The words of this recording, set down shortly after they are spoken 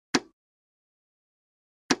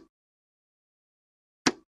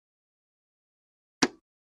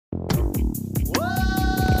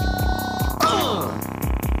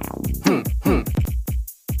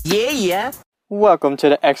Yeah. Welcome to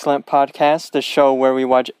the Excellent Podcast, the show where we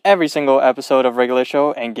watch every single episode of regular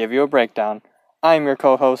show and give you a breakdown. I'm your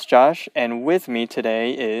co-host Josh, and with me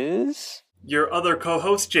today is... your other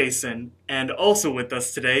co-host Jason, and also with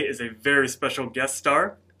us today is a very special guest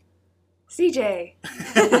star, CJ.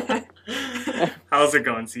 How's it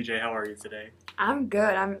going, CJ? How are you today? I'm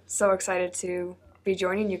good. I'm so excited to be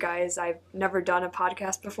joining you guys. I've never done a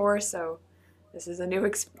podcast before, so this is a new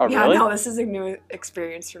really? Yeah, no, this is a new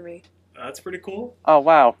experience for me. That's pretty cool. Oh,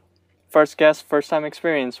 wow. First guest, first time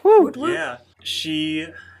experience. Woo! Woot woot. Yeah,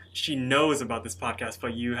 she knows about this podcast,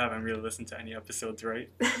 but you haven't really listened to any episodes, right?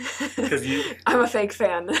 Because I'm a fake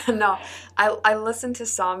fan. No, I listened to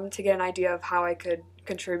some to get an idea of how I could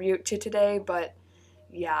contribute to today, but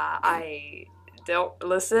yeah, I don't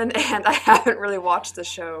listen, and I haven't really watched the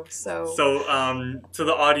show, so... So, to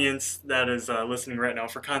the audience that is listening right now,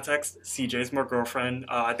 for context, CJ's my girlfriend.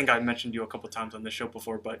 I think I mentioned you a couple times on the show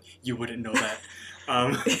before, but you wouldn't know that.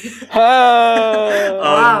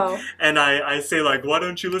 Wow. And I say, like, why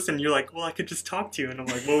don't you listen? You're like, well, I could just talk to you. And I'm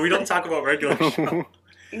like, well, we don't talk about regular show.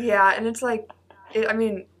 Yeah, and it's like,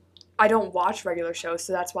 I don't watch regular shows,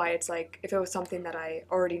 so that's why it's like, if it was something that I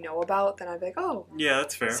already know about, then I'd be like, oh. Yeah,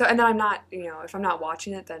 that's fair. So, and then I'm not, if I'm not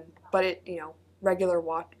watching it, then, but it, regular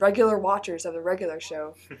watchers of the regular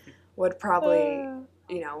show would probably,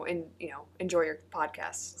 enjoy your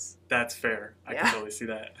podcasts. That's fair. I Yeah. can totally see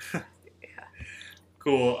that. Yeah.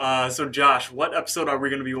 Cool. So, Josh, what episode are we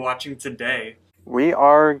going to be watching today? We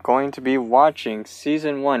are going to be watching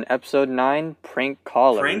Season 1, Episode 9, Prank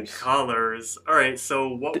Callers. Prank Callers. All right, so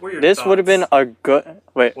what were your This thoughts? would have been a good...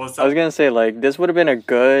 Wait, What's I was up? going to say, this would have been a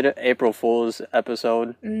good April Fool's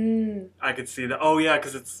episode. I could see that. Oh, yeah,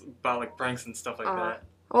 because it's about, pranks and stuff like that.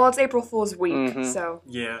 Well, it's April Fool's week, Mhm. so...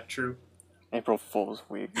 Yeah, true. April Fool's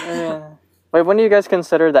week. Yeah. Wait, when do you guys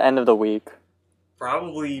consider the end of the week?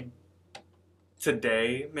 Probably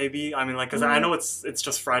today, maybe. I mean, because I know it's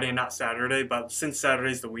just Friday and not Saturday, but since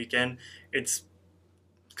Saturday's the weekend, it's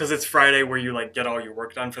because it's Friday where you get all your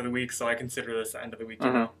work done for the week. So I consider this the end of the week.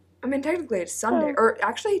 You know? I mean, technically it's Sunday. Or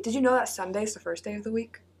actually, did you know that Sunday's the first day of the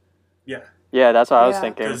week? Yeah, Yeah, that's what I was Yeah.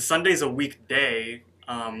 thinking. because Sunday's a weekday.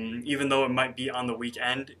 Even though it might be on the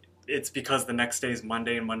weekend, it's because the next day is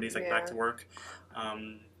Monday and Monday's back Yeah. to work.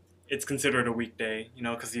 It's considered a weekday,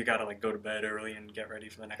 because you gotta go to bed early and get ready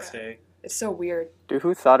for the next day. It's so weird. Dude,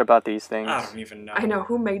 who thought about these things? I don't even know. I know,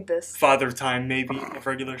 who made this? Father Time, maybe, a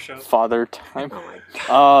regular show. Father time. Oh my god.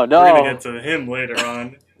 Oh, no. We're gonna get to him later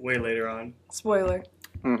on, way later on. Spoiler.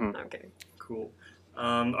 Mhm. No, I'm kidding. Cool.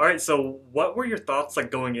 All right. So, what were your thoughts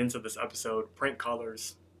going into this episode, Prank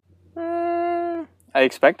Callers? I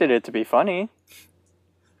expected it to be funny.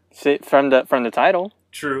 From the title.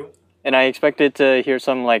 True. And I expected to hear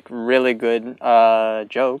some, really good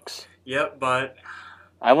jokes. Yep. But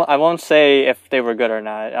I won't say if they were good or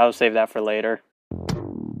not. I'll save that for later.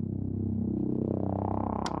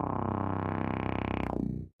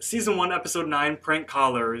 Season 1, Episode 9, Prank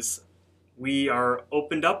Callers. We are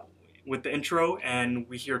opened up with the intro, and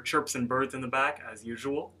we hear chirps and birds in the back as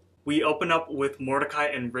usual. We open up with Mordecai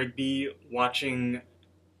and Rigby watching.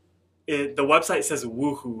 The website says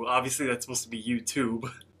Woohoo. Obviously, that's supposed to be YouTube.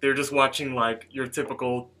 They're just watching your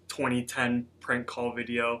typical 2010 prank call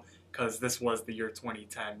video, because this was the year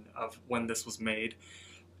 2010 of when this was made.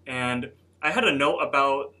 And I had a note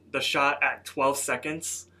about the shot at 12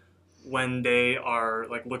 seconds when they are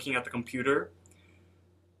looking at the computer.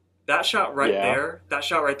 That shot right there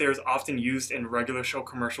is often used in regular show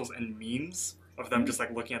commercials and memes of them just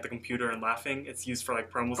looking at the computer and laughing. It's used for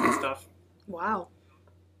promos and stuff. Wow.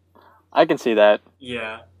 I can see that.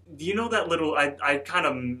 Yeah. Do you know that little, I kind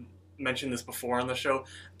of mentioned this before on the show,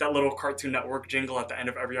 that little Cartoon Network jingle at the end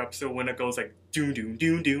of every episode when it goes doom doom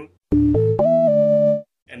doom doom,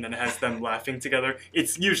 and then it has them laughing together?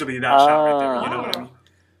 It's usually that shot right there, you know what I mean?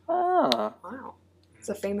 Ah. Wow. It's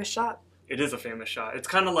a famous shot. It is a famous shot. It's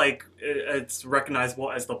kind of it's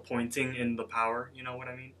recognizable as the pointing in The Power, you know what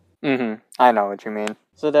I mean? Mm-hmm. I know what you mean.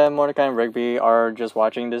 So then Mordecai and Rigby are just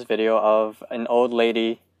watching this video of an old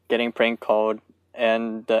lady getting prank called,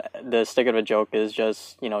 and the stick of a joke is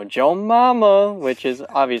just, Joe Mama, which is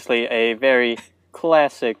obviously a very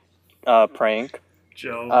classic prank.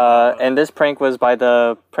 Joe. And this prank was by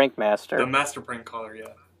the prank master. The master prank caller, yeah.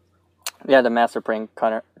 Yeah, the master prank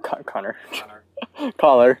Connor. Connor.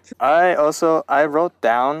 Caller. I wrote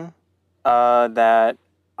down that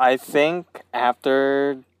I think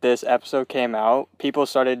after this episode came out, people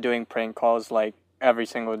started doing prank calls every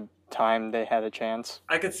single time they had a chance.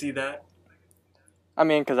 I could see that. I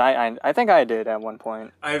mean, because I think I did at one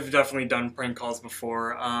point. I've definitely done prank calls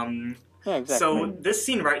before. Yeah, exactly. So this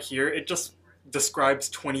scene right here, it just describes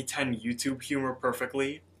 2010 YouTube humor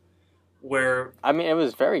perfectly. Where I mean, it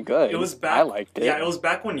was very good. it was back. I liked it. Yeah, it was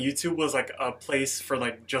back when YouTube was like a place for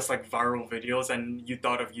like just like viral videos, and you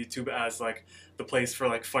thought of YouTube as like the place for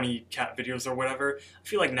like funny cat videos or whatever. I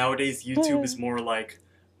feel like nowadays YouTube is more like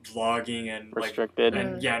vlogging and Restricted. like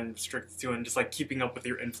and restricted to, and just like keeping up with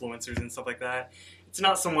your influencers and stuff like that. It's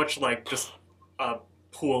not so much like just a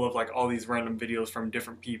pool of like all these random videos from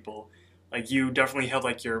different people. Like you definitely have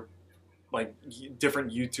like your like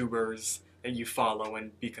different YouTubers that you follow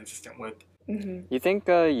and be consistent with. Mm-hmm. You think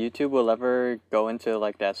YouTube will ever go into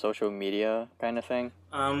like that social media kind of thing?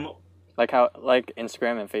 Like how like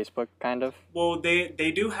Instagram and Facebook kind of? Well,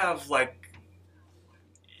 they do have like,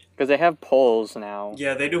 because they have polls now.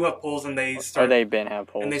 yeah, they do have polls, and they Or start they been have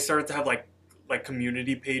polls. and they started to have like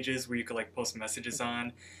community pages where you could like post messages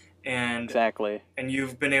on, and exactly. and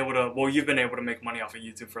you've been able to make money off of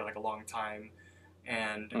YouTube for like a long time,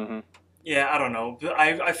 and Mm-hmm. yeah, I don't know.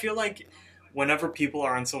 I feel like whenever people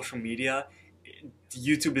are on social media,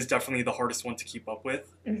 YouTube is definitely the hardest one to keep up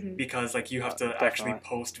with, Mm-hmm. because like you have to actually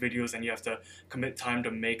post videos, and you have to commit time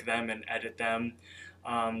to make them and edit them.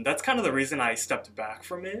 That's kind of the reason I stepped back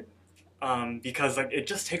from it, because like it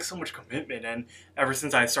just takes so much commitment, and ever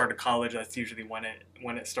since I started college, that's usually when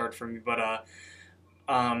it started for me. But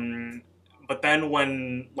then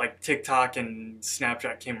when like TikTok and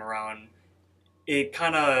Snapchat came around, it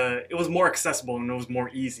was more accessible and it was more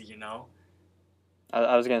easy, you know?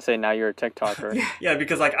 I was gonna say now you're a TikToker. Yeah,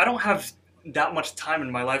 because like I don't have that much time in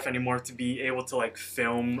my life anymore to be able to like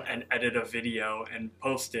film and edit a video and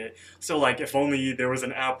post it. So like if only there was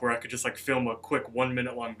an app where I could just like film a quick 1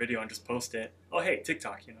 minute long video and just post it. Oh hey,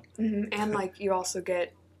 TikTok, you know? Mm-hmm. And like you also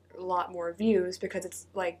get a lot more views because it's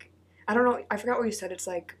like, I don't know, I forgot what you said. It's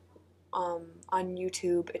like on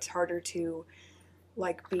YouTube it's harder to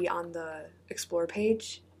like be on the explore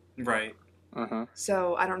page. Right. Mm-hmm.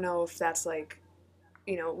 So I don't know if that's like,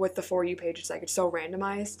 you know, with the For You page, it's like it's so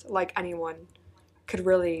randomized. Like anyone could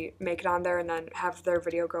really make it on there and then have their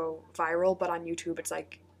video go viral. But on YouTube, it's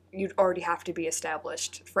like you'd already have to be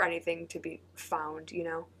established for anything to be found, you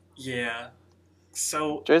know? Yeah.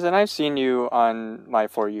 So Jason, I've seen you on my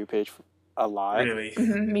For You page a lot. really,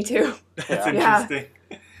 Mm-hmm, me too. that's Yeah.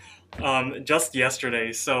 interesting. Just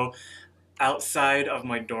yesterday, so outside of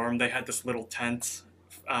my dorm, they had this little tent,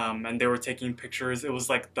 and they were taking pictures. It was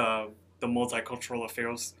like the multicultural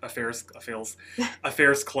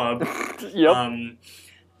affairs club. Yep.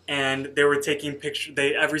 And they were taking pictures.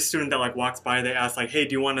 Every student that like walks by, they asked like, "Hey,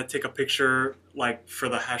 do you want to take a picture like for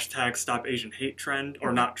the hashtag Stop Asian Hate trend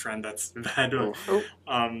or not trend?" That's bad.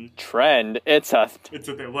 Trend. It's a It's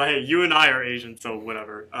a thing. Well, hey, you and I are Asian, so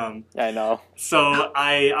whatever. I know. So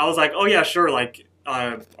I was like, oh yeah, sure. Like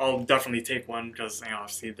I'll definitely take one because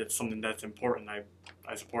obviously that's something that's important.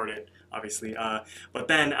 I support it, obviously. But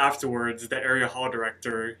then afterwards, the area hall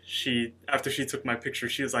director, after she took my picture,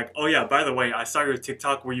 she was like, oh yeah, by the way, I saw your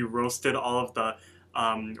TikTok where you roasted all of the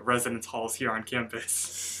residence halls here on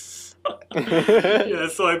campus. Yeah,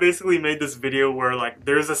 so I basically made this video where like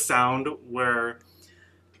there's a sound where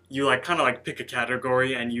you like kind of like pick a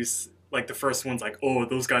category and you like the first one's like, oh,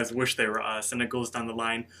 those guys wish they were us, and it goes down the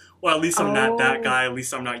line. Well, at least I'm not that guy. At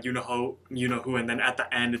least I'm not you know who. And then at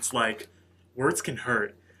the end, it's like, words can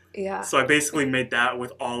hurt. Yeah. So I basically made that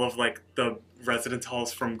with all of like the residence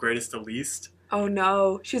halls from greatest to least. Oh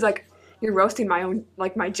no. She's like, you're roasting my own,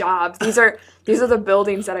 like my jobs. These are the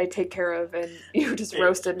buildings that I take care of, and you just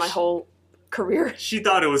roasted my whole career. She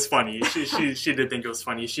thought it was funny. She did think it was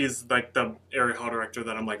funny. She's like the area hall director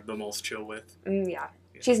that I'm like the most chill with. Yeah.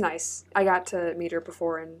 She's nice. I got to meet her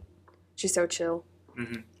before, and she's so chill.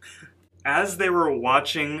 Mm-hmm. As they were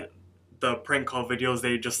watching the prank call videos,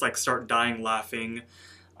 they just like start dying laughing.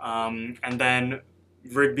 And then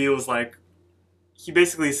Rigby was like, he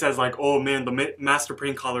basically says like, oh man, the master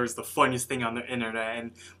prank caller is the funniest thing on the internet.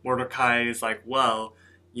 And Mordecai is like, well,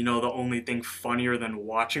 you know, the only thing funnier than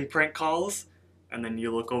watching prank calls? And then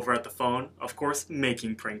you look over at the phone, of course,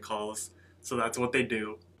 making prank calls. So that's what they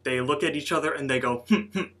do. They look at each other and they go,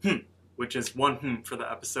 which is one for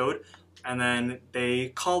the episode. And then they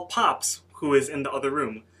call Pops, who is in the other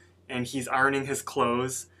room. And he's ironing his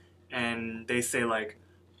clothes. And they say like,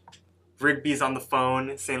 Rigby's on the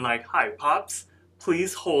phone saying like, hi, Pops.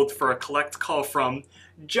 Please hold for a collect call from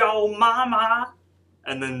Joe Mama.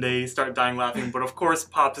 And then they start dying laughing. But of course,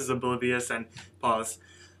 Pops is oblivious and pause.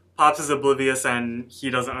 Pops is oblivious and he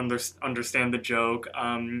doesn't understand the joke.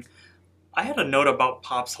 I had a note about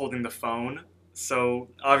Pops holding the phone. So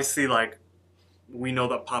obviously, like, we know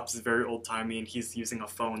that Pops is very old-timey and he's using a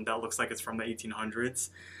phone that looks like it's from the 1800s.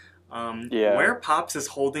 Where Pops is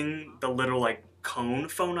holding the little, like, cone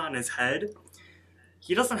phone on his head,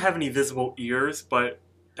 he doesn't have any visible ears, but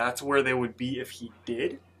that's where they would be if he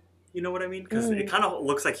did. You know what I mean? Because it kind of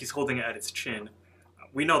looks like he's holding it at his chin.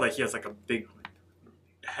 We know that he has, like, a big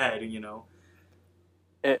head, you know.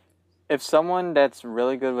 If someone that's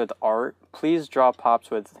really good with art, please draw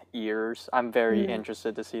Pops with ears. I'm very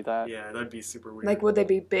interested to see that. Yeah, that'd be super weird. Like, would they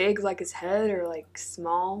be big like his head or like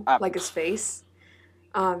small like his face?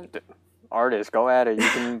 Artists, go at it. You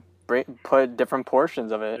can put different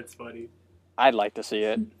portions of it. It's funny. I'd like to see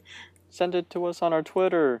it. Send it to us on our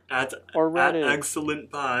Twitter or Reddit. At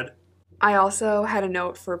Excellent Pod. I also had a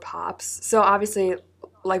note for Pops. So obviously,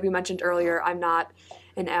 like we mentioned earlier, I'm not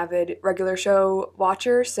an avid regular show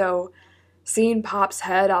watcher, so seeing Pop's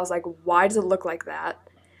head, I was like, why does it look like that?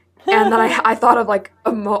 And then I thought of like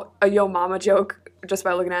a Yo Mama joke just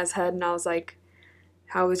by looking at his head, and I was like,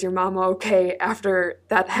 how is your mama okay after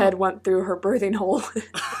that head went through her birthing hole?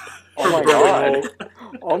 Oh my god.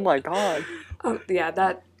 Oh my god. Yeah,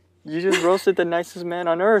 that... You just roasted the nicest man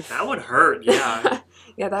on earth. That would hurt, yeah.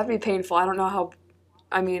 Yeah, that'd be painful. I don't know how...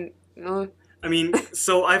 I mean,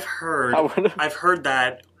 so I've heard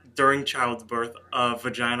that during childbirth, a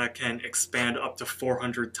vagina can expand up to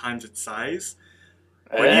 400 times its size.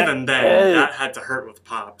 But even then, that had to hurt with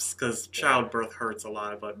Pops, because childbirth hurts a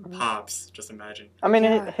lot, but Pops, just imagine. I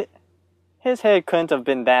mean, his head couldn't have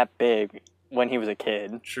been that big when he was a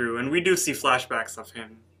kid. True, and we do see flashbacks of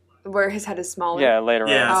him. Where his head is smaller? Yeah, later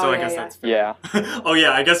on. Yeah, so I guess that's fair. Yeah. Oh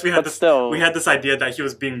yeah, I guess we had this idea that he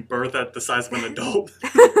was being birthed at the size of an adult.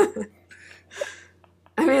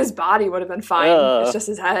 I mean, his body would have been fine. It's just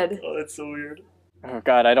his head. Oh, that's so weird. Oh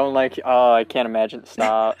god, I don't like... Oh, I can't imagine.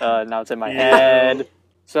 Stop. Now it's in my head.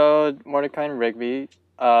 So, Mordecai and Rigby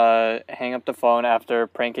hang up the phone after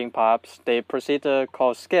pranking Pops. They proceed to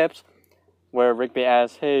call Skips, where Rigby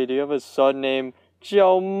asks, hey, do you have a son named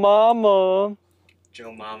Joe Mama?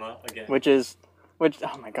 Joe Mama, again. Which,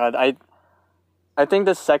 oh my god, I think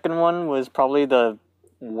the second one was probably the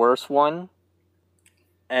worst one.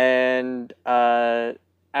 And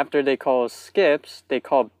after they call Skips, they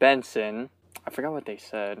call Benson. I forgot what they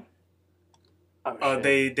said.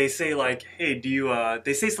 They say, like, hey, do you,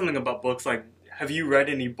 they say something about books, like, have you read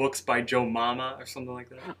any books by Joe Mama, or something like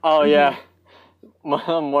that? Oh, yeah.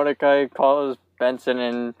 Mordecai calls Benson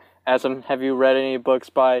and asks him, have you read any books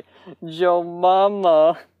by Joe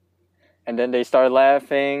Mama? And then they start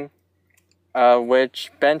laughing,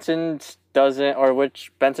 which Benson doesn't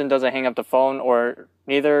hang up the phone, or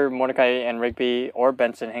neither Mordecai and Rigby or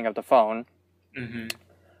Benson hang up the phone. Mm-hmm.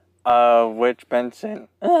 Which Benson...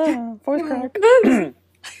 voice crack.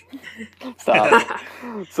 Stop.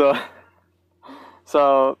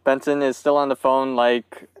 So Benson is still on the phone,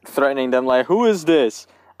 like, threatening them, like, who is this?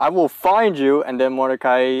 I will find you. And then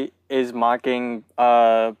Mordecai is mocking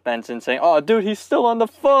Benson, saying, oh, dude, he's still on the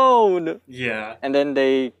phone. Yeah. And then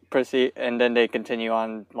they continue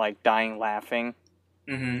on, like, dying laughing.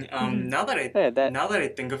 Mm-hmm. Now that I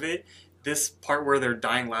think of it, this part where they're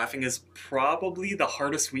dying laughing is probably the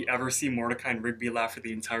hardest we ever see Mordecai and Rigby laugh for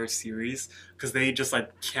the entire series, because they just,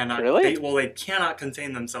 like, cannot... Really? They cannot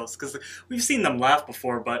contain themselves, because we've seen them laugh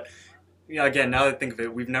before, but, yeah, again, now that I think of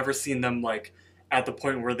it, we've never seen them, like, at the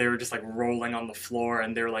point where they were just, like, rolling on the floor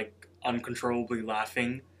and they're, like, uncontrollably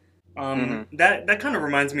laughing. That kind of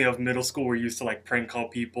reminds me of middle school, where you used to, like, prank call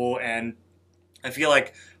people, and I feel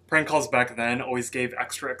like prank calls back then always gave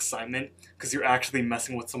extra excitement because you're actually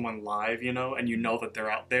messing with someone live, you know, and you know that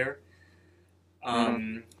they're out there.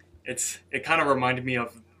 It kind of reminded me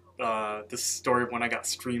of the story of when I got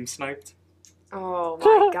stream sniped. Oh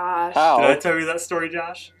my gosh. How? Did I tell you that story,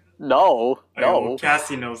 Josh? No. Well,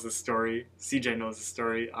 Cassie knows the story. CJ knows the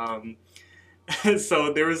story.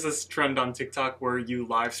 So there was this trend on TikTok where you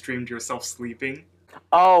live streamed yourself sleeping.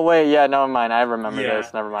 Oh, wait, yeah, never mind. I remember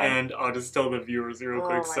this. Never mind. And I'll just tell the viewers real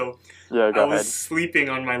quick. So yeah, go I ahead. was sleeping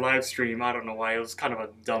on my live stream. I don't know why. It was kind of a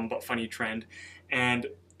dumb but funny trend. And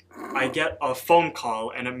I get a phone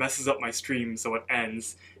call, and it messes up my stream, so it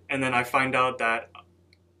ends. And then I find out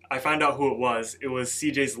who it was. It was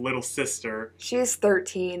CJ's little sister. She's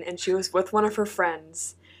 13, and she was with one of her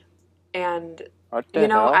friends. And, What the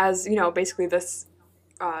hell? as, basically this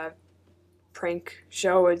prank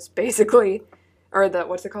show is basically... Or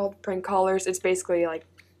what's it called? Prank callers. It's basically like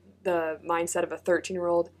the mindset of a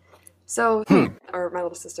 13-year-old. So, or my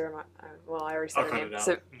little sister, I already said her name.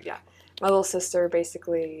 So, yeah. My little sister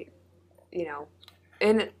basically, in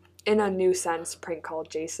a new sense, prank called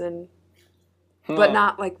Jason. But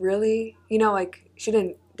not like really,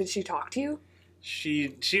 did she talk to you? She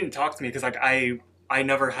didn't talk to me because like I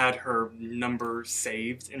never had her number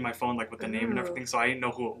saved in my phone, like with the name and everything, so I didn't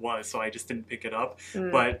know who it was, so I just didn't pick it up.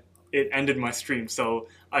 But it ended my stream, so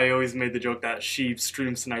I always made the joke that she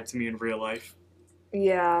stream sniped me in real life.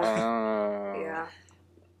 Yeah. Yeah.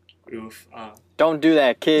 Oof. Don't do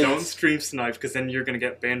that, kids. Don't stream snipe, because then you're gonna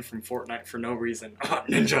get banned from Fortnite for no reason.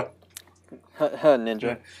 Ninja.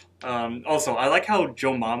 Ninja. Also, I like how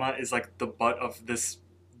Joe Mama is like the butt of this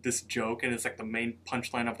joke, and it's like the main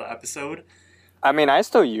punchline of the episode. I mean, I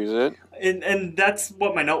still use it. And that's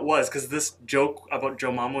what my note was, because this joke about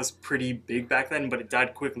Joe Mama was pretty big back then, but it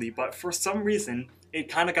died quickly. But for some reason, it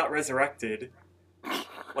kind of got resurrected.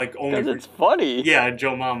 Like only Because it's funny. Yeah,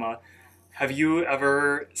 Joe Mama. Have you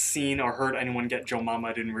ever seen or heard anyone get Joe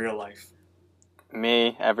Mama in real life?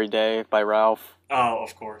 Me, Every Day by Ralph. Oh,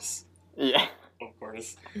 of course. Yeah. Of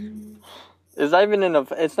course. It's not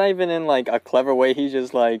even in like a clever way. He's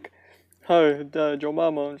just like, "Hey, Joe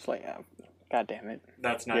Mama." I'm just like, oh, God damn it.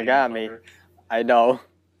 That's not You even got me. clever. I know.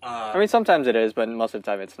 I mean, sometimes it is, but most of the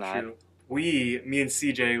time it's not. True. Me and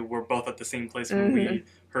CJ were both at the same place when we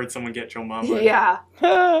heard someone get Joe Mama.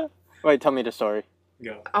 Yeah. Wait, tell me the story.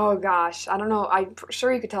 Go. Oh gosh, I don't know. I'm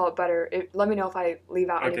sure you could tell it better. Let me know if I leave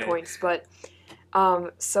out any points. But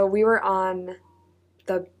so we were on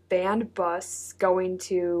the band bus going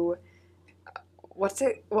to what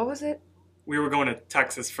was it? We were going to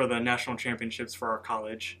Texas for the national championships for our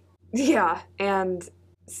college. Yeah, and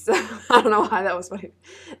so, I don't know why that was funny.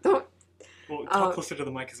 Well, talk closer to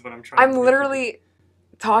the mic is what I'm trying. I'm literally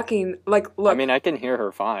talking like, look. I mean, I can hear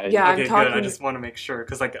her fine. Yeah, okay, I'm talking. Good. I just want to make sure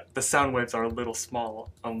because like the sound waves are a little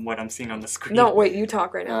small on what I'm seeing on the screen. No, wait, you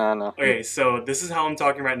talk right now. No. Okay, so this is how I'm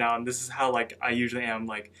talking right now, and this is how like I usually am.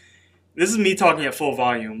 Like, this is me talking at full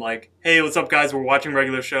volume. Like, hey, what's up, guys? We're watching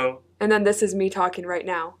regular show. And then this is me talking right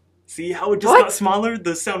now. See how it just got smaller?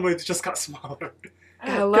 The sound waves just got smaller.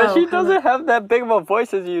 Hello. Because she doesn't have that big of a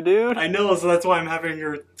voice as you, dude. I know, so that's why I'm having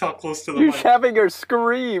her talk close to the You're mic. having her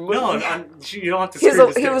scream. No, you don't have to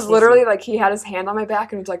scream. He was literally like, he had his hand on my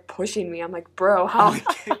back and was like pushing me. I'm like, bro, how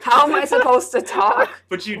am I supposed to talk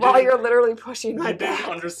but you while you're literally pushing my You back?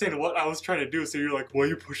 didn't understand what I was trying to do, so you're like, why are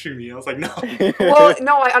you pushing me? I was like, no. Well,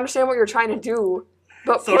 no, I understand what you're trying to do,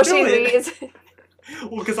 but So pushing do me it. is...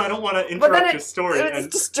 Well, because I don't want to But then interrupt your story. it's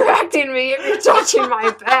distracting me if you're touching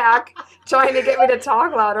my back, trying to get me to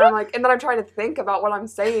talk louder. I'm like, and then I'm trying to think about what I'm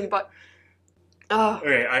saying, but...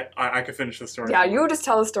 Okay, I could finish the story. Yeah, you just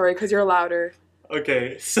tell the story because you're louder.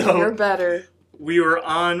 Okay, so... You're better. We were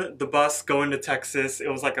on the bus going to Texas. It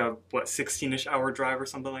was like a, 16-ish hour drive or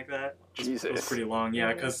something like that? Jesus. It was pretty long,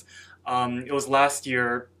 yeah, because it was last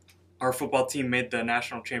year. Our football team made the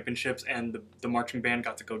national championships, and the marching band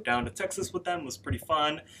got to go down to Texas with them. It was pretty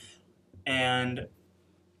fun. And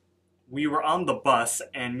we were on the bus,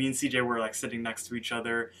 and me and CJ were like sitting next to each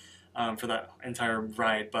other for that entire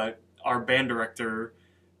ride. But our band director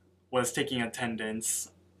was taking attendance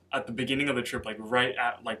at the beginning of the trip, like right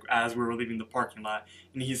at like as we were leaving the parking lot,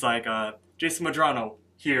 and he's like, Jason Madrano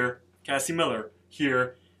here, Cassie Miller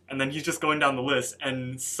here. And then he's just going down the list,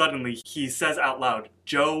 and suddenly he says out loud,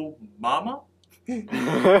 Joe Mama?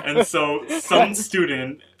 And so some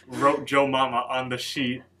student wrote Joe Mama on the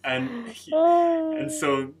sheet, and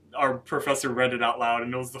so our professor read it out loud,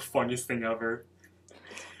 and it was the funniest thing ever.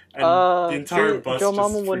 And the entire bus Joe just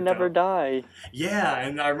Mama would freaked never out. die. Yeah,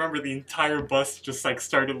 and I remember the entire bus just like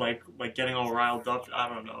started like getting all riled up. I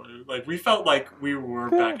don't know. Like we felt like we were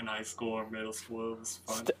back in high school or middle school. It was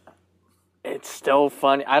fun. It's still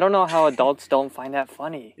funny. I don't know how adults don't find that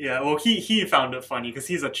funny. Yeah, well, he found it funny because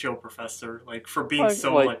he's a chill professor. Like, for being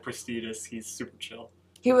so prestigious, he's super chill.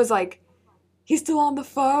 He was like, he's still on the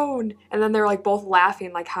phone. And then they're like both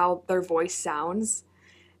laughing, like how their voice sounds.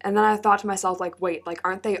 And then I thought to myself, like, wait, like,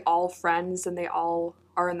 aren't they all friends and they all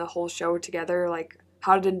are in the whole show together? Like,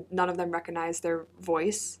 how did none of them recognize their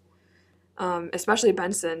voice? Especially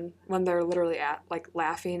Benson, when they're literally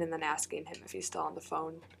laughing and then asking him if he's still on the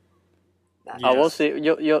phone. Oh, we'll see.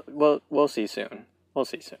 We'll see soon. We'll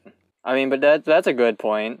see soon. I mean, but that's a good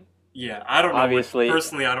point. Yeah, I don't know. Obviously,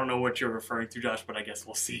 personally, I don't know what you're referring to, Josh, but I guess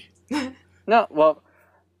we'll see. No, well,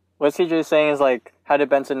 what CJ's saying is like, how did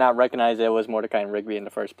Benson not recognize it was Mordecai and Rigby in the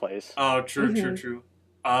first place? Oh, true.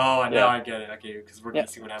 Oh, now I get it. Because we're gonna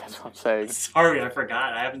see what happens. That's what I'm saying. Sorry, I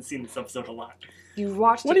forgot. I haven't seen this episode a lot. You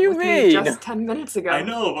watched what it do you with mean? me just 10 minutes ago. I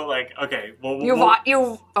know, but like, okay, well,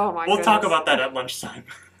 oh my. We'll talk about that at lunchtime.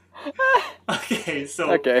 Okay,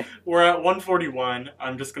 so we're at 141.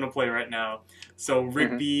 I'm just gonna play right now. So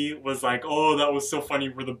Rigby was like, "Oh, that was so funny.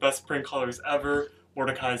 We're the best prank callers ever."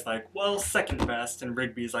 Mordecai's like, "Well, second best," and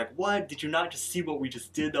Rigby's like, "What? Did you not just see what we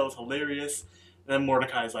just did? That was hilarious." And then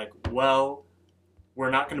Mordecai's like, "Well, we're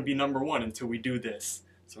not going to be number one until we do this.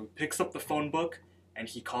 So he picks up the phone book and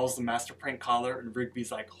he calls the master prank caller, and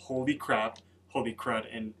Rigby's like, holy crap, holy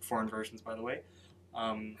crud in foreign versions, by the way.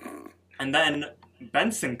 And then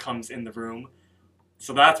Benson comes in the room.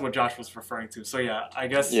 So that's what Josh was referring to. So yeah, I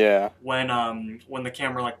guess when the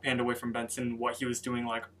camera like panned away from Benson, what he was doing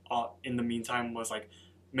like in the meantime was like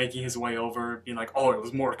making his way over, being like, oh, it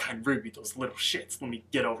was Mordecai and Rigby, those little shits. Let me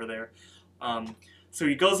get over there. So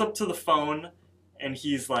he goes up to the phone and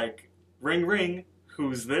he's like, ring, ring,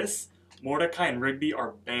 who's this? Mordecai and Rigby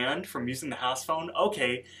are banned from using the house phone?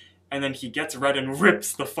 Okay. And then he gets red and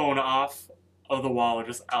rips the phone off of the wall,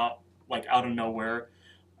 just out of nowhere.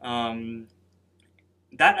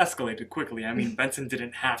 That escalated quickly. I mean, Benson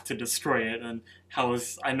didn't have to destroy it, and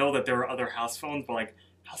I know that there were other house phones, but like,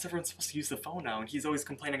 how's everyone supposed to use the phone now? And he's always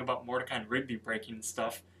complaining about Mordecai and Rigby breaking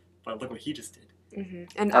stuff, but look what he just did. Mm-hmm.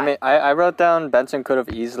 And I wrote down Benson could have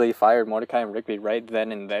easily fired Mordecai and Rigby right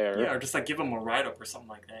then and there. Yeah, or just like give him a write-up or something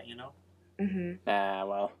like that, you know? Mm-hmm.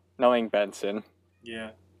 Well, knowing Benson.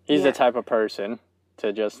 Yeah. He's the type of person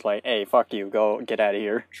to just like, hey, fuck you, go get out of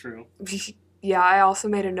here. True. Yeah, I also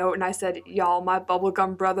made a note and I said, y'all, my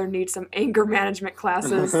bubblegum brother needs some anger management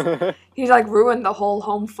classes. He like ruined the whole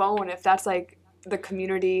home phone. If that's like the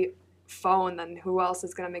community phone, then who else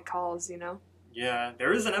is going to make calls, you know? Yeah,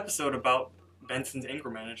 there is an episode about Benson's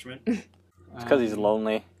anger management. It's because he's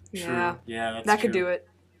lonely. True. Yeah, that's that true. could do it.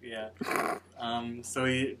 Yeah. So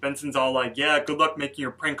Benson's all like, yeah, good luck making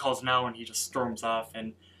your prank calls now, and he just storms off,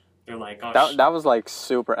 and they're like, oh, that was like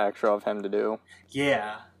super extra of him to do.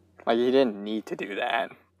 Yeah. Like, he didn't need to do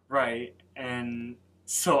that. Right. And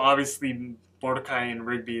so obviously Mordecai and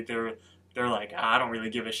Rigby, they're like, I don't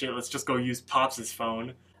really give a shit, let's just go use Pops'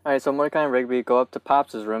 phone. Alright, so Mordecai and Rigby go up to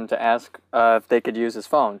Pops' room to ask if they could use his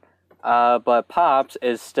phone. But Pops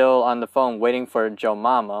is still on the phone waiting for Joe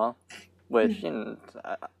Mama, which,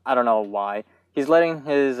 I don't know why. He's letting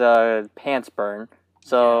his pants burn,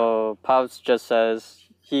 so Pops just says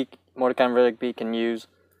Mordecai and Rigby can use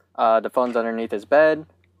the phones underneath his bed,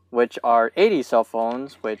 which are 80s cell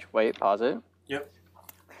phones, pause it. Yep.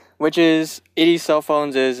 Which is, 80s cell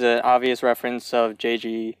phones is an obvious reference of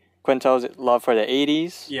J.G. Quintel's love for the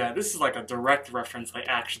 80s. Yeah, this is like a direct reference, like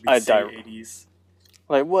actually say 80s.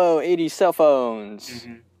 Like, whoa, 80s cell phones.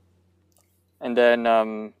 Mm-hmm. And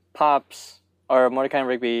then Pops, or Mordecai and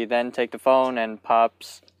Rigby, then take the phone, and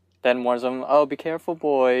Pops then warns them, oh, be careful,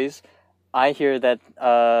 boys. I hear that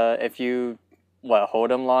if you,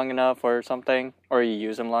 hold them long enough or something, or you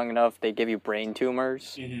use them long enough, they give you brain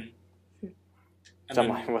tumors. Mm-hmm. So I'm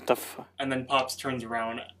like, what the fuck? And then Pops turns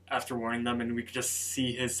around after warning them, and we could just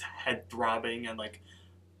see his head throbbing, and like...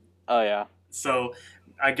 Oh, yeah. So,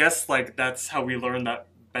 I guess, like, that's how we learned that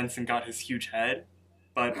Benson got his huge head.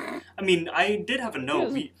 But, I mean, I did have a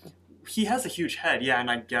note. He has a huge head, yeah, and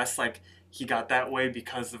I guess, like, he got that way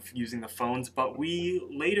because of using the phones. But we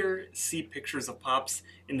later see pictures of Pops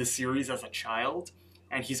in the series as a child,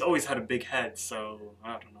 and he's always had a big head, so,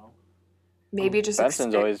 I don't know. Maybe just...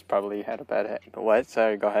 Benson's always probably had a bad head. But what?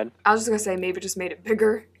 Sorry, go ahead. I was just going to say maybe just made it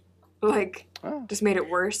bigger. Like, just made it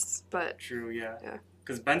worse, but... True, yeah.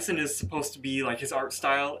 Because Benson is supposed to be, like, his art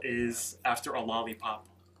style is after a lollipop.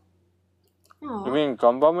 Aww. You mean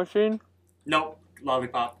Gumball Machine? No,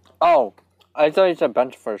 lollipop. Oh, I thought you said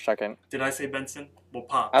Benson for a second. Did I say Benson? Well,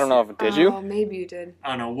 Pops. I don't know if did you? Oh, maybe you did.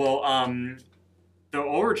 I don't know. Well, the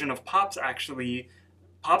origin of Pops, actually,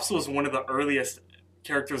 Pops was one of the earliest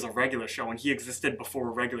characters of Regular Show, and he existed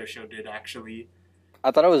before Regular Show did, actually. I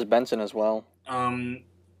thought it was Benson as well.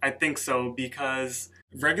 I think so, because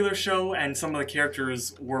Regular Show and some of the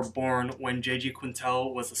characters were born when J.G.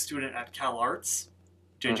 Quintel was a student at Cal Arts.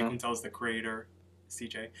 J.G. Quintel is the creator,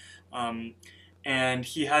 CJ. And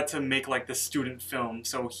he had to make, like, this student film,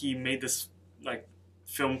 so he made this, like,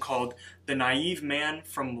 film called The Naive Man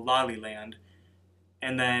from Lollyland.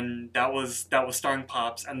 And then that was starring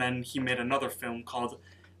Pops, and then he made another film called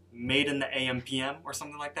Made in the AM/PM or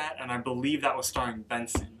something like that, and I believe that was starring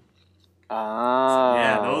Benson. Ah. So,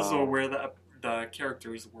 yeah, those were where the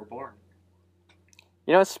characters were born.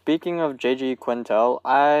 You know, speaking of J.G. Quintel,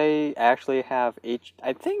 I actually have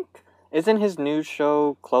I think, isn't his new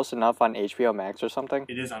show close enough on HBO Max or something?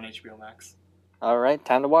 It is on HBO Max. Alright,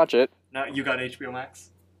 time to watch it. Now, you got HBO Max?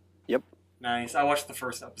 Yep. Nice. I watched the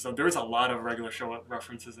first episode. There's a lot of Regular Show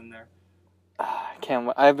references in there.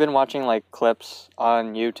 I've been watching, like, clips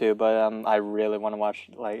on YouTube, but I really want to watch,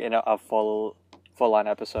 like, a full-on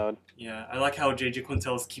episode. Yeah, I like how J.J.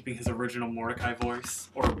 Quintel is keeping his original Mordecai voice,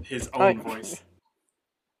 or his own voice.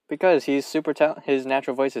 Because he's his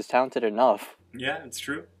natural voice is talented enough. Yeah, it's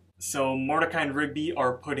true. So Mordecai and Rigby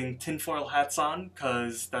are putting tinfoil hats on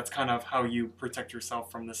because that's kind of how you protect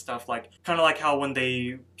yourself from this stuff. Like, kind of like how when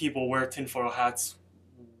people wear tinfoil hats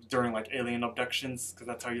during like alien abductions, because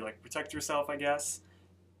that's how you like protect yourself, I guess.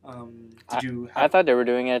 I thought they were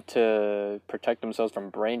doing it to protect themselves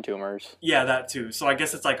from brain tumors. Yeah, that too. So I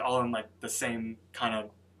guess it's like all in like the same kind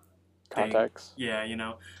of Context. Yeah,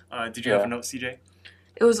 Did you have a note, CJ?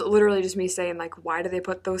 It was literally just me saying, like, why do they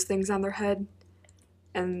put those things on their head?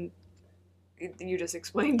 And you just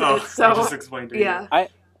explained it. So I just explained it. Yeah.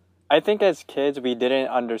 I think as kids we didn't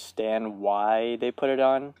understand why they put it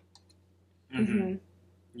on. Mm-hmm.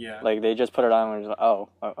 Yeah. Like they just put it on and was like, oh,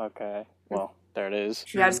 okay. Well, there it is.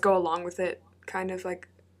 Yeah, just go along with it. Kind of like,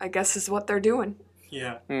 I guess is what they're doing.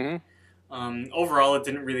 Yeah. Mm-hmm. Overall, it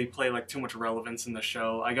didn't really play like too much relevance in the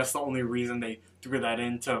show. I guess the only reason they threw that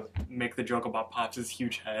in to make the joke about Pops'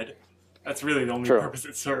 huge head. That's really the only purpose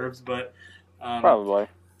it serves. But probably.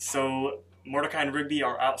 So Mordecai and Rigby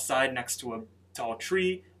are outside next to a tall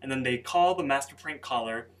tree, and then they call the master prank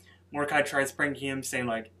caller. Mordecai tries pranking him, saying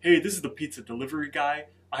like, "Hey, this is the pizza delivery guy.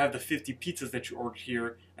 I have the 50 pizzas that you ordered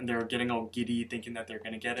here," and they're getting all giddy, thinking that they're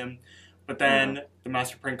gonna get him. But then the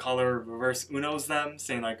master prank caller reverse Unos them,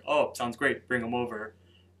 saying like, "Oh, sounds great, bring them over."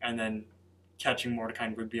 And then catching Mordecai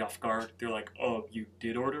and Rigby off guard, they're like, "Oh, you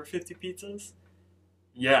did order 50 pizzas?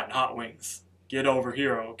 Yeah, and hot wings. Get over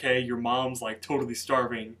here, okay? Your mom's like totally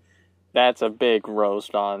starving." That's a big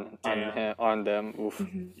roast on them. Oof.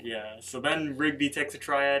 Mm-hmm. Yeah, so then Rigby takes a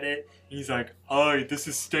try at it. He's like, "Hi, this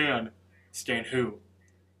is Stan." "Stan who?"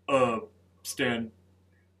 Stanmanson,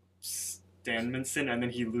 and then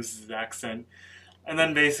he loses his accent. And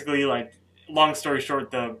then basically, like, long story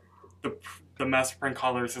short, the master prank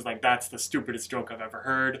caller says like, "That's the stupidest joke I've ever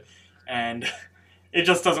heard," and it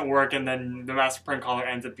just doesn't work. And then the master prank caller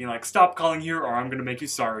ends up being like, "Stop calling here, or I'm gonna make you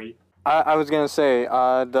sorry." I was gonna say,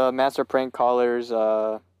 the master prank caller's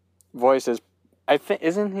voice is, I think,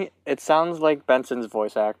 isn't he? It sounds like Benson's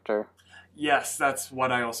voice actor. Yes, that's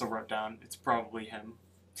what I also wrote down. It's probably him,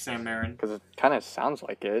 Sam Marin. Because it kind of sounds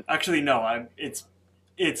like it. Actually, no, it's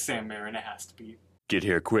Sam Marin. It has to be. "Get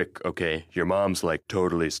here quick, okay? Your mom's like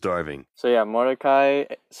totally starving." So yeah, Mordecai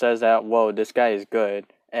says that, "Whoa, this guy is good,"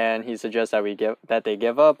 and he suggests that they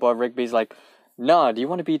give up. But Rigby's like, "Nah, do you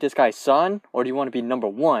want to be this guy's son, or do you want to be number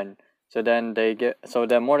one?" So then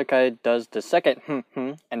Mordecai does the second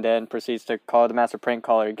and then proceeds to call the master prank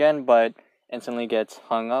caller again, but instantly gets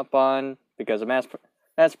hung up on because the master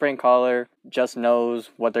prank caller just knows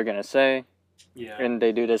what they're gonna say. Yeah. And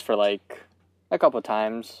they do this for like a couple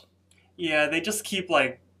times. Yeah, they just keep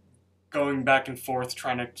like going back and forth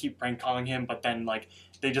trying to keep prank calling him, but then like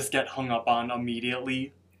they just get hung up on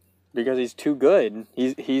immediately. Because he's too good.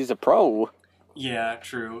 He's a pro. Yeah,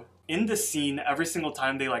 true. In this scene, every single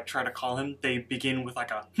time they like try to call him, they begin with like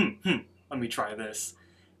a let me try this.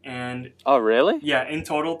 And oh, really? Yeah, in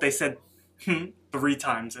total they said 3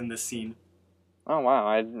 times in this scene. Oh wow,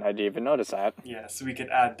 I didn't even notice that. Yeah, so we could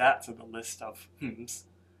add that to the list of hms.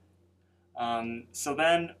 So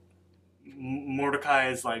then Mordecai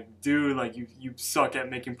is like, "Dude, like you suck at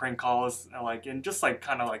making prank calls," and just like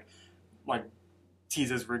kind of like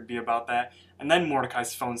teases Rigby about that. And then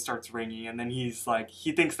Mordecai's phone starts ringing, and then he's like,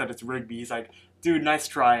 he thinks that it's Rigby. He's like, "Dude, nice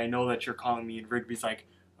try. I know that you're calling me." And Rigby's like,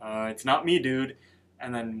 "It's not me, dude."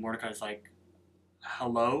 And then Mordecai's like,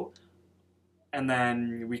 "Hello?" And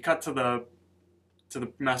then we cut to the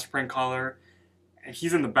master prank caller, and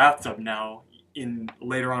he's in the bathtub now.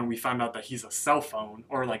 Later on, we found out that he's a cell phone,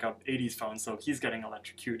 or like a 80s phone, so he's getting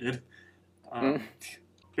electrocuted.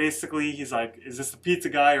 Basically, he's like, "Is this the pizza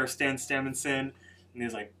guy or Stan Staminson?" And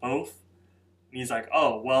he's like, "Both." And he's like,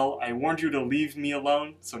 "Oh, well, I warned you to leave me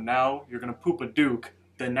alone, so now you're gonna poop a duke.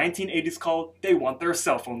 The 1980s called, they want their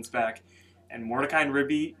cell phones back." And Mordecai and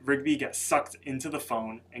Rigby get sucked into the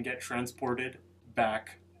phone and get transported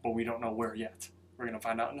back, but we don't know where yet. We're gonna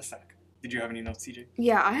find out in a sec. Did you have any notes, CJ?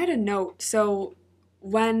 Yeah, I had a note. So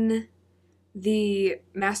when the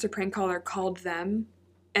master prank caller called them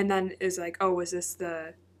and then is like, "Oh, was this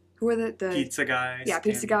who are the pizza guy? Yeah,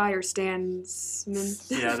 pizza guy or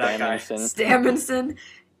Stansman. Yeah, that guy. Staminson.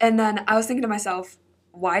 And then I was thinking to myself,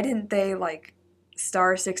 why didn't they like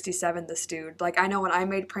star 67 this dude? Like, I know when I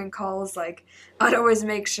made prank calls, like I'd always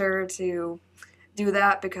make sure to do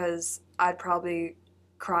that because I'd probably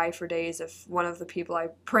cry for days if one of the people I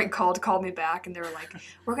prank called me back and they were like,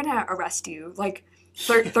 "We're gonna arrest you." Like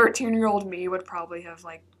 13-year-old me would probably have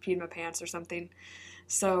like peed my pants or something.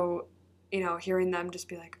 So, hearing them just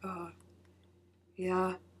be like, "Oh,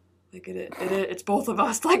 yeah, like it's both of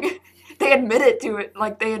us." Like they admitted to it.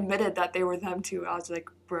 Like they admitted that they were them too. I was like,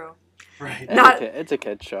 bro, right? It's a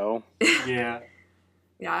kid show. Yeah.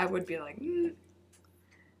 yeah, I would be like,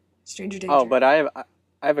 stranger danger. Oh, but I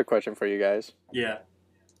have a question for you guys. Yeah.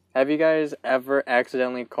 Have you guys ever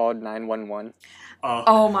accidentally called 911?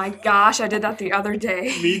 Oh my gosh, I did that the other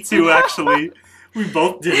day. Me too, actually. We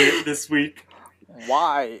both did it this week.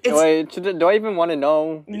 Why? Wait, do I even want to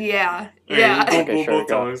know? Yeah. Hey, Yeah. we'll both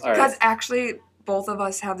tell us. Because actually, both of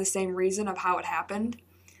us have the same reason of how it happened.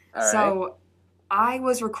 All right. So, I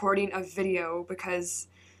was recording a video because,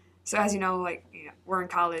 so as you know, we're in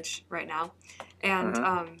college right now, and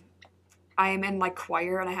I am in like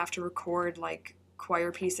choir, and I have to record like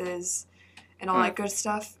choir pieces and all that good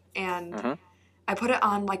stuff. And I put it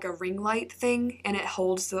on like a ring light thing, and it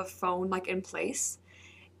holds the phone like in place.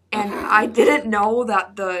 And I didn't know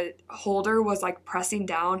that the holder was like pressing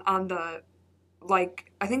down on the,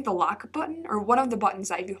 like, I think the lock button or one of the buttons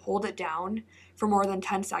that if you hold it down for more than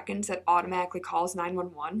 10 seconds, it automatically calls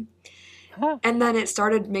 911. And then it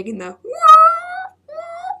started making the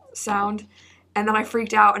sound. And then I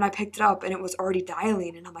freaked out and I picked it up and it was already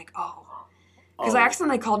dialing. And I'm like, oh. Because I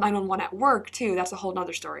accidentally called 911 at work too. That's a whole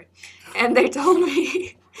nother story. And they told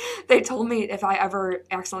me if I ever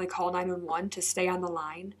accidentally call 911 to stay on the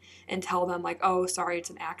line and tell them like, oh, sorry, it's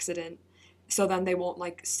an accident. So then they won't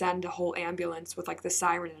like send a whole ambulance with like the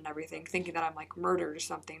siren and everything, thinking that I'm like murdered or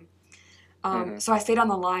something. So I stayed on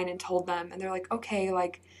the line and told them, and they're like, okay,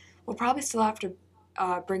 like we'll probably still have to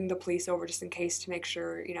bring the police over just in case to make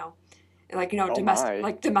sure,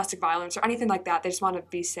 domestic violence or anything like that. They just want to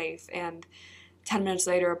be safe. And 10 minutes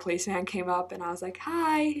later, a policeman came up, and I was like,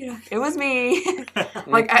 hi, it was me.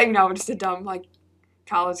 Just a dumb, like,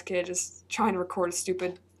 college kid just trying to record a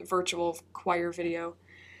stupid virtual choir video.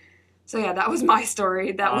 So, yeah, that was my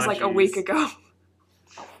story. That was, a week ago.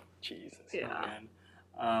 Jesus. Yeah.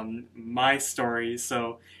 Oh, man. My story,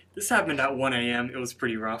 so this happened at 1 a.m. It was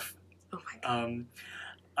pretty rough. Oh, my God.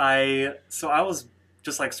 I was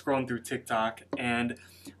just, scrolling through TikTok, and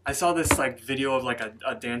I saw this video of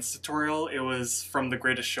a dance tutorial. It was from The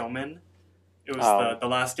Greatest Showman. It was the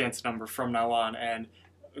last dance number from now on, and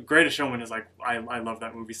Greatest Showman is I love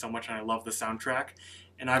that movie so much, and I love the soundtrack.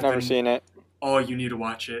 And I've never seen it. Oh, you need to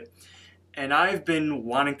watch it. And I've been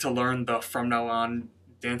wanting to learn the From Now On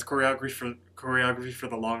dance choreography for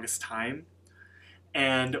the longest time.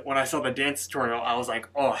 And when I saw the dance tutorial, I was like,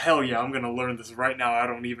 oh hell yeah, I'm gonna learn this right now. I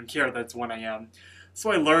don't even care that it's 1 a.m. So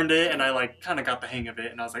I learned it, and I kind of got the hang of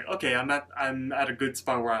it, and I was like, okay, I'm at a good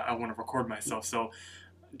spot where I want to record myself. So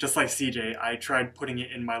just like CJ, I tried putting it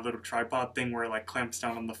in my little tripod thing where it clamps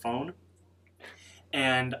down on the phone,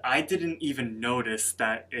 and I didn't even notice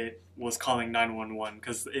that it was calling 911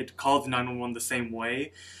 because it called 911 the same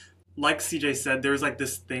way. Like CJ said, there's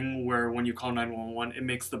this thing where when you call 911, it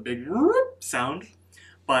makes the big sound,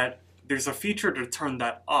 but there's a feature to turn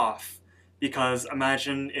that off. Because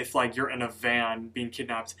imagine if you're in a van being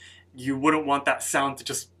kidnapped, you wouldn't want that sound to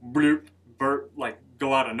just bloop,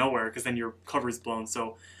 go out of nowhere because then your cover's blown.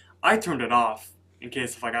 So I turned it off in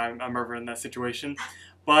case if I'm ever in that situation.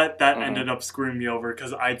 But that ended up screwing me over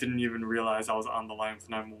because I didn't even realize I was on the line with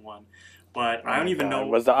 911. But I don't even know.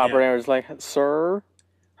 Was the operator like, sir?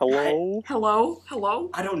 Hello? Hello?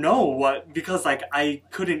 I don't know what, because I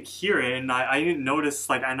couldn't hear it, and I didn't notice,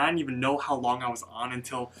 and I didn't even know how long I was on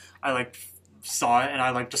until I saw it, and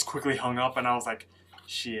I just quickly hung up, and I was like,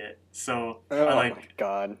 shit. So my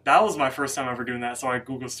God. That was my first time ever doing that. So I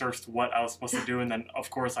Google searched what I was supposed to do, and then of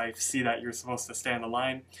course I see that you're supposed to stay on the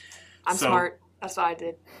line. I'm smart. That's what I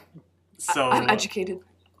did. So I'm educated.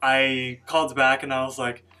 I called back, and I was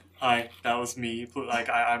like, hi, that was me.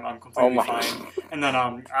 I'm completely fine. And then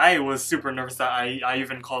I was super nervous that I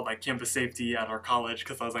even called campus safety at our college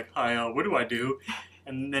because I was like, hi, what do I do?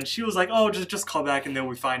 And then she was like, oh, just call back and then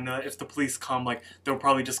we find if the police come, they'll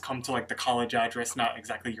probably just come to the college address, not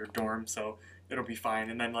exactly your dorm, so it'll be fine.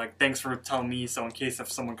 And then thanks for telling me, so in case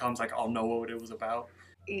if someone comes, I'll know what it was about.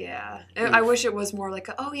 Yeah. I wish it was more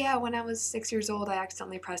oh yeah, when I was 6 years old, I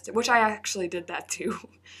accidentally pressed it, which I actually did that too.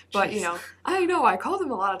 But, I called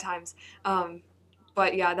them a lot of times.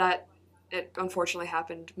 But yeah, it unfortunately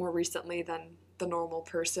happened more recently than the normal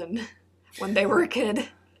person when they were a kid.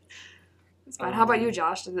 It's fine. How about you,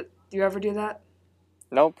 Josh? Do you ever do that?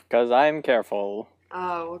 Nope, because I'm careful.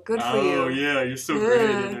 Oh, well, good for you. Oh, yeah, you're so great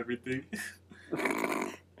and everything.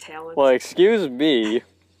 Talent. Well, excuse me.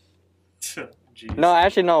 Jeez. No,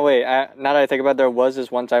 actually, no, wait. Now that I think about it, there was this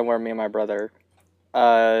one time where me and my brother,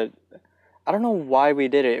 I don't know why we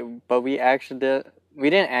did it, but we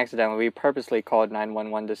didn't accidentally. We purposely called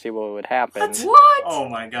 911 to see what would happen. What? Oh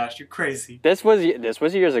my gosh, you're crazy. This was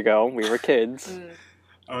years ago. We were kids.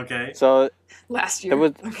 Okay. So last year.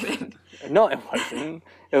 No, it wasn't.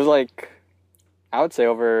 It was I would say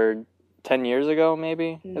over 10 years ago,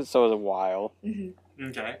 maybe. Mm. So it was a while. Mm-hmm.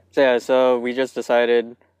 Okay. So yeah, so we just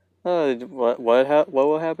decided, what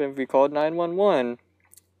will happen if we called 911?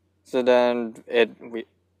 So then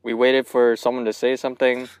we waited for someone to say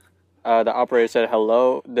something. The operator said,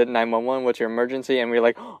 "Hello, the 911. What's your emergency?" And we were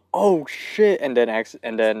like, "Oh shit!" And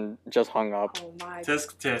then just hung up. Oh my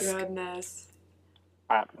Tisk tisk. goodness.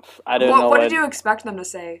 I didn't know What did you expect them to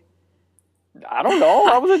say? I don't know.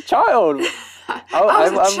 I was a child. I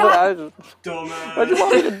was a child. Dumbass. What do you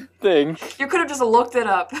want me to think? You could have just looked it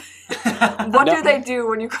up. What No. do they do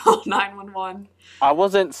when you call 911? I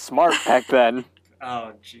wasn't smart back then.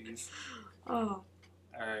 Oh, jeez. Oh.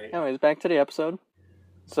 Alright. Anyways, back to the episode.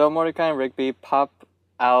 So Mordecai and Rigby pop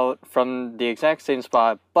out from the exact same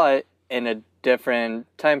spot, but in a different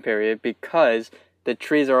time period because the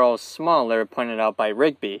trees are all smaller, pointed out by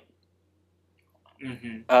Rigby.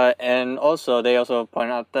 Mm-hmm. And also, they also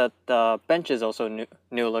point out that the bench is also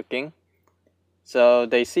new looking. So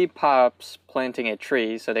they see Pops planting a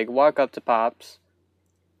tree, so they walk up to Pops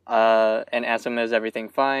and ask him, is everything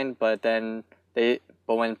fine? But when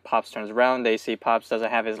Pops turns around, they see Pops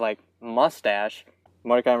doesn't have his, like, mustache.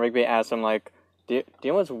 Mordecai and Rigby ask him, like,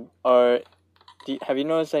 have you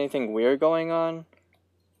noticed anything weird going on?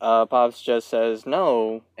 Pops just says,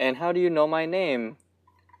 no. And how do you know my name?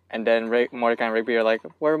 And then Mordecai and Rigby are like,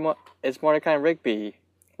 it's Mordecai and Rigby.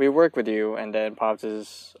 We work with you. And then Pops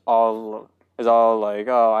is all like,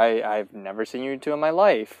 oh, I've never seen you two in my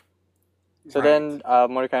life. So Right. then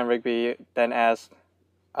Mordecai and Rigby then ask,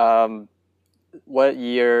 what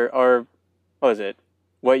year is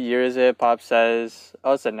it? Pops says,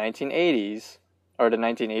 oh, it's the 1980s. Or the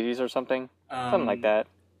 1980s or something. Something like that.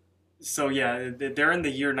 So yeah, they're in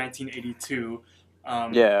the year 1982.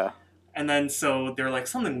 Yeah. And then so they're like,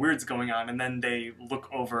 something weird's going on, and then they look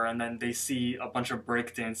over and then they see a bunch of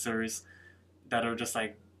breakdancers that are just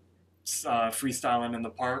like freestyling in the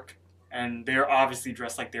park, and they're obviously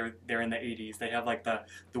dressed like they're in the 80s. They have like the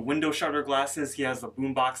window shutter glasses. He has the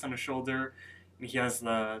boombox on his shoulder, and he has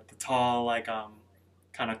the tall like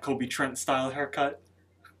kind of Kobe Trent style haircut.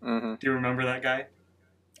 Mm-hmm. Do you remember that guy?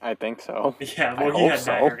 I think so. Yeah, I well, he hope had so.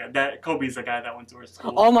 that haircut. That Kobe's the guy that went to our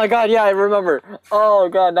school. Oh my god, yeah, I remember. Oh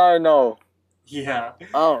god, now I know. Yeah,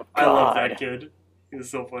 Oh god. I love that kid. He was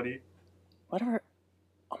so funny. Whatever.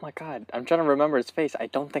 Oh my god, I'm trying to remember his face. I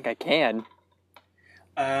don't think I can.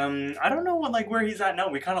 I don't know where he's at now.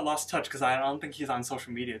 We kind of lost touch because I don't think he's on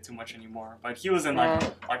social media too much anymore. But he was in like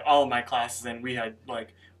all of my classes, and we had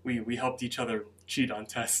like we helped each other cheat on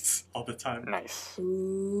tests all the time. Nice.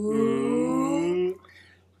 Ooh.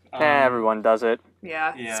 Everyone does it.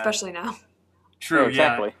 Yeah, Yeah. especially now. True. Yeah,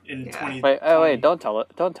 exactly. Yeah. In Yeah. 20. Wait, don't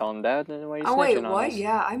tell him that. Then why are you Oh wait, snitching on what? us?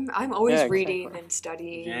 Yeah, I'm always Yeah, reading exactly. and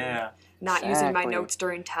studying. Yeah. Not using my Exactly. notes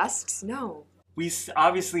during tests. No.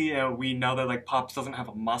 Obviously we know that like Pops doesn't have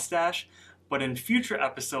a mustache, but in future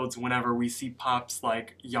episodes, whenever we see Pops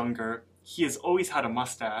like younger, he has always had a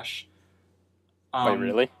mustache. Wait,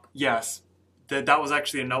 really? Yes. That was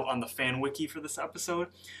actually a note on the fan wiki for this episode,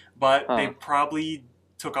 but they probably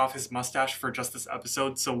took off his mustache for just this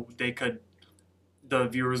episode so the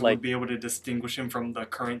viewers would be able to distinguish him from the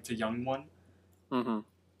current to young one. Mm-hmm.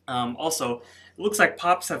 Also, it looks like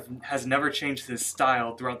Pops has never changed his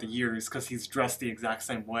style throughout the years because he's dressed the exact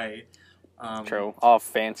same way. True. All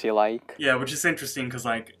fancy like. Yeah, which is interesting because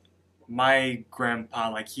like my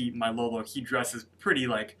grandpa, like my Lolo, he dresses pretty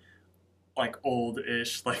like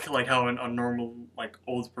old-ish, like how a normal like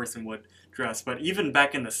old person would dress. But even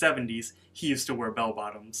back in the 70s, he used to wear bell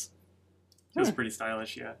bottoms. It was pretty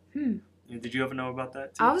stylish, yeah. Did you ever know about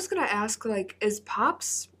that too? I was gonna ask, like, is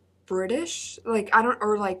Pops British? Like, I don't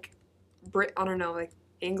know, like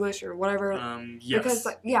English or whatever. Yes. Because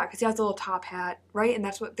because he has a little top hat, right? And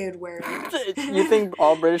that's what they would wear. You think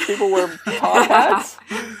all British people wear top hats?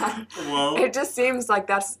 Well, It just seems like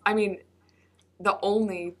that's, I mean, the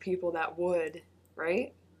only people that would,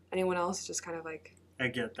 right? Anyone else just kind of like. I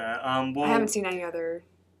get that. I haven't seen any other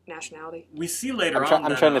nationality. We see later I'm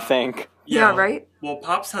on. trying to think. Yeah, right? Well,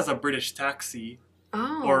 Pops has a British taxi,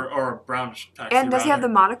 Oh. or a brownish taxi. And does he have the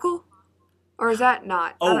rather. monocle? Or is that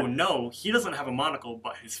not? I Oh don't- no, he doesn't have a monocle,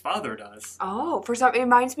 but his father does. Oh, for some, it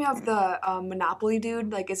reminds me of the Monopoly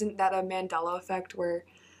dude. Like, isn't that a Mandela effect where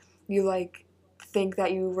you like think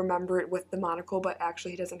that you remember it with the monocle, but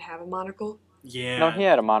actually he doesn't have a monocle? Yeah. No, he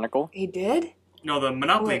had a monocle. He did? No, the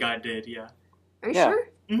Monopoly Wait. guy did. Yeah. Are you Yeah.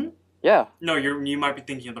 sure? Yeah. No, you might be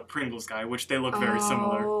thinking of the Pringles guy, which they look very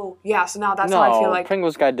similar. Oh, yeah. So now that's no, how I feel like.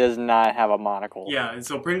 Pringles guy does not have a monocle. Yeah, and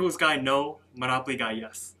so Pringles guy, no. Monopoly guy,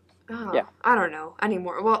 yes. Oh, Yeah. I don't know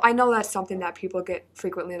anymore. Well, I know that's something that people get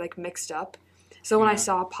frequently like mixed up. So when I Yeah.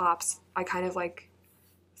 saw Pops, I kind of like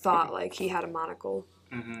thought like he had a monocle.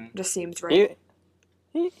 Mm-hmm. Just seems right.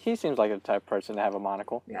 He seems like the type of person to have a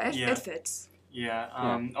monocle. Yeah, it fits. Yeah.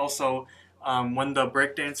 Also, when the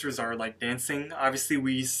breakdancers are like dancing, obviously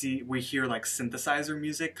we hear like synthesizer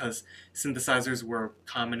music because synthesizers were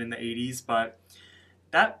common in the 80s, but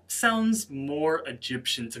that sounds more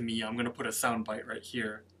Egyptian to me. I'm gonna put a soundbite right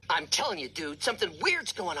here. I'm telling you, dude, something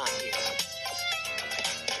weird's going on here.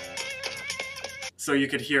 So you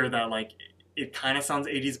could hear that like it kind of sounds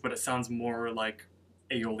 80s, but it sounds more like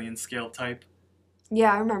Aeolian scale type.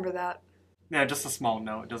 Yeah, I remember that. Yeah, just a small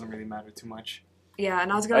note. It doesn't really matter too much. Yeah,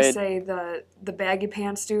 and I was gonna say the baggy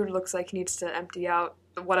pants dude looks like he needs to empty out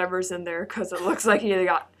whatever's in there because it looks like he either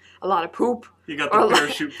got a lot of poop. You got the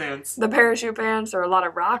parachute pants. The parachute pants or a lot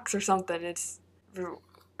of rocks or something. It's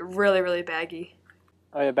really, really baggy.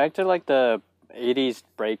 Oh yeah, back to like the 80s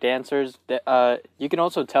breakdancers. You can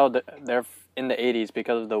also tell that they're in the 80s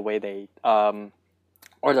because of the way they,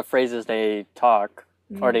 or the phrases they talk,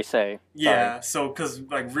 or they say. Yeah, so because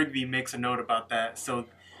like Rigby makes a note about that. So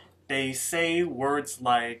they say words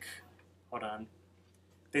like, hold on.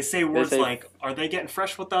 They say words like, are they getting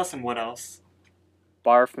fresh with us, and what else?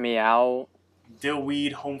 Barf me out.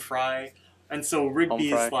 Dillweed, home fry. And so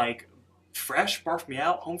Rigby is like, fresh? Barf me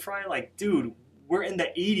out? Home fry? Like, dude, we're in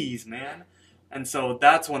the 80s, man. And so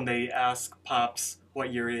that's when they ask Pops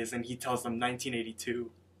what year it is, and he tells them 1982.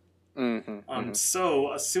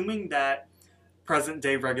 So, assuming that present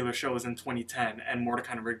day regular show is in 2010, and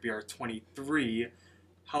Mordecai and Rigby are 23,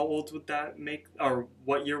 how old would that make, or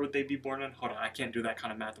what year would they be born in? Hold on, I can't do that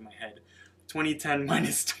kind of math in my head. 2010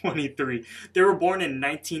 minus 23. They were born in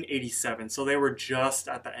 1987, so they were just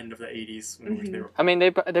at the end of the 80s. In which they were. I mean,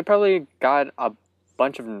 they probably got a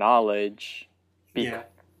bunch of knowledge.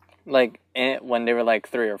 Like when they were like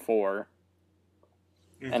 3 or 4.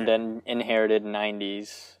 And then inherited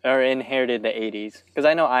 90s, or inherited the 80s. Because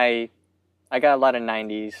I know I got a lot of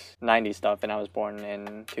 90s stuff, and I was born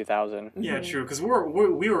in 2000. Yeah, true. Because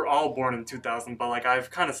we were all born in 2000, but like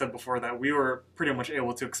I've kind of said before that we were pretty much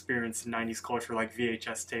able to experience 90s culture, like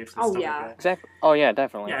VHS tapes and stuff like that. Exactly. Oh yeah,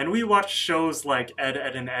 definitely. Yeah, and we watched shows like Ed,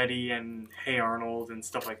 Ed and Eddie and Hey Arnold and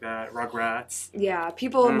stuff like that, Rugrats. Yeah,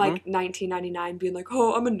 people in like 1999 being like,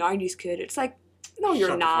 "Oh, I'm a 90s kid." It's like, no,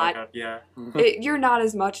 you're not. The fuck up. Yeah. You're not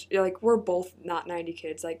as much. Like, we're both not 90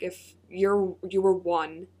 kids. Like, if you were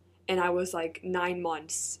 1 and I was like 9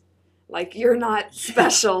 months, like, you're not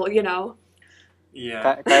special, you know?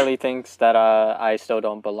 Yeah. Kylie thinks that I still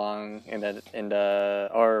don't belong in the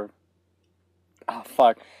or oh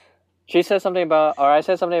fuck. She said something about, or I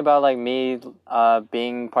said something about like me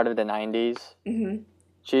being part of the 90s.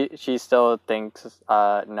 She still thinks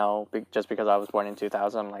no, just because I was born in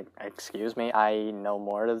 2000. I'm like, excuse me, I know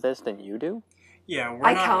more of this than you do. Yeah,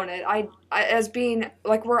 I count it. I as being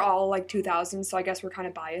like, we're all like 2000, so I guess we're kind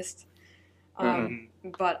of biased.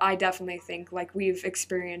 But I definitely think like we've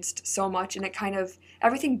experienced so much, and it kind of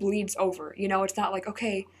everything bleeds over. You know, it's not like,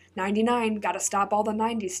 okay, 99, got to stop all the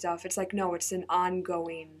 90s stuff. It's like, no, it's an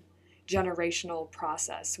ongoing generational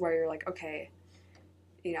process where you're like, okay,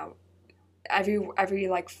 you know, every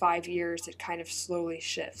like 5 years it kind of slowly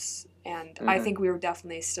shifts, and I think we were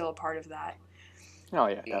definitely still a part of that. Oh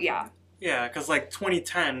yeah, definitely. Yeah, because like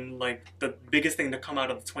 2010, like the biggest thing to come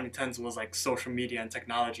out of the 2010s was like social media and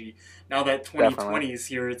technology. Now that 2020 is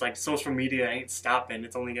here, it's like social media ain't stopping.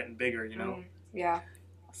 It's only getting bigger, you know? Yeah.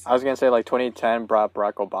 I was gonna say like 2010 brought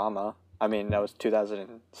Barack Obama. I mean, that was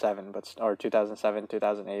 2007, or 2007,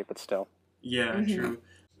 2008, but still. Yeah, true.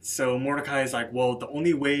 So Mordecai is like, well, the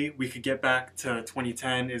only way we could get back to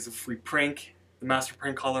 2010 is if we prank the master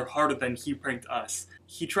prank caller harder than he pranked us.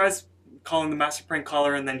 He tries calling the master prank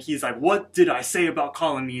caller, and then he's like, what did I say about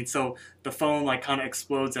calling me? And so the phone like kind of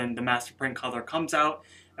explodes, and the master prank caller comes out,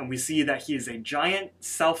 and we see that he is a giant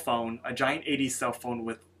cell phone, a giant 80s cell phone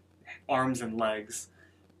with arms and legs.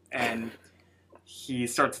 And he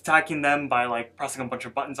starts attacking them by like pressing a bunch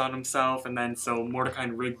of buttons on himself, and then so Mordecai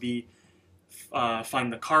and Rigby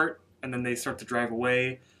find the cart, and then they start to drive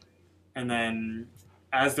away. And then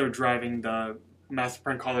as they're driving, the master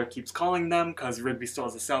prank caller keeps calling them because Rigby still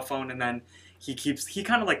has a cell phone, and then he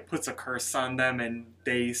kind of like puts a curse on them, and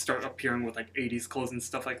they start appearing with like 80s clothes and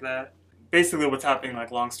stuff like that. Basically what's happening,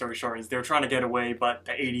 like long story short, is they're trying to get away, but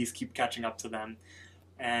the 80s keep catching up to them.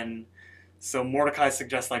 And so Mordecai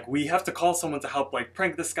suggests like, we have to call someone to help like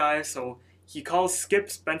prank this guy. So he calls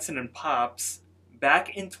Skips, Benson, and Pops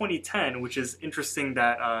back in 2010, which is interesting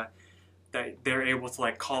that that they're able to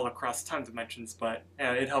like call across time dimensions, but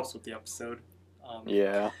it helps with the episode.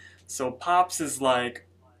 So Pops is like,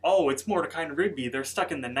 oh, it's Mordecai and Rigby. They're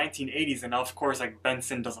stuck in the 1980s, and of course, like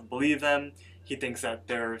Benson doesn't believe them. He thinks that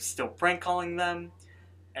they're still prank calling them,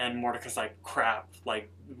 And Mordecai's like, crap, like,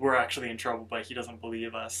 we're actually in trouble, but he doesn't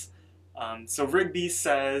believe us. So Rigby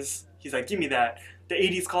says, he's like, give me that. The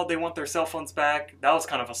 80s called, they want their cell phones back. That was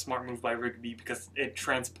kind of a smart move by Rigby because it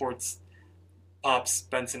transports Pops,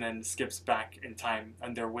 Benson, and Skips back in time,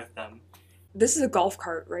 and they're with them. This is a golf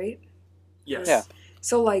cart, right? Yes. Yeah.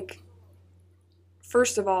 So, like,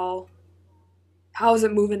 first of all, how is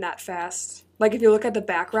it moving that fast? Like, if you look at the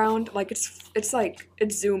background, like, it's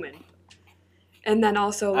zooming. And then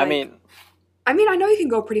also, like... I mean, I know you can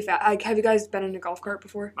go pretty fast. Like, have you guys been in a golf cart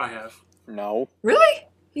before? I have. No. Really?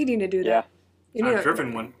 You need to do that. Yeah. You need I've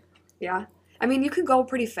driven one. Yeah. I mean, you can go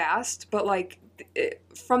pretty fast, but, like,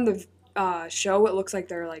 from the show, it looks like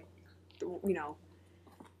they're, like, you know,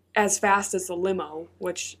 as fast as the limo,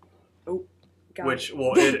 which... Oh, God. Which,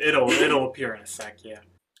 well, it'll appear in a sec, yeah.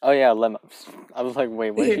 Oh yeah, limos. I was like, wait,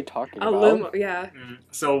 what is she talking a about? limo, yeah.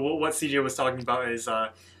 So what CJ was talking about is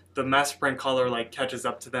the master prank caller like catches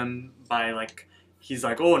up to them by like he's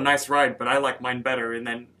like, oh, nice ride, but I like mine better, and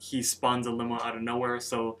then he spawns a limo out of nowhere.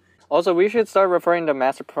 So Also, we should start referring to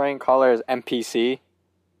Master Prank Caller as NPC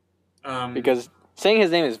because saying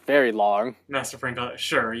his name is very long. Master prank caller,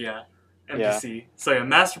 sure, yeah, NPC. Yeah. So yeah,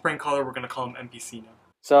 master prank caller, we're gonna call him NPC now.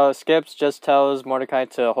 So Skips just tells Mordecai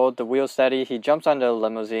to hold the wheel steady. He jumps onto the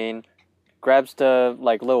limousine, grabs the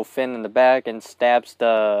like little fin in the back, and stabs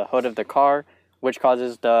the hood of the car, which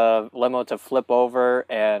causes the limo to flip over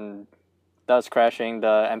and thus crashing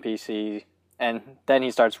the NPC. And then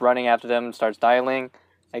he starts running after them, starts dialing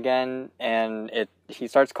again, and he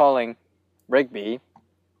starts calling Rigby.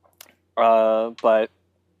 But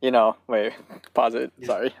you know, wait, pause it. Yeah.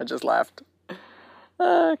 Sorry, I just laughed.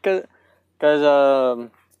 Because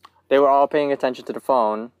they were all paying attention to the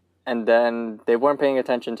phone, and then they weren't paying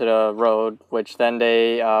attention to the road, which then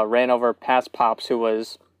they ran over past Pops, who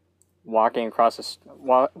was walking across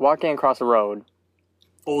the road,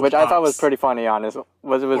 which Pops. I thought was pretty funny. Honest, it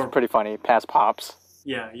was pretty funny. Past Pops.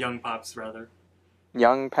 Yeah, young Pops rather.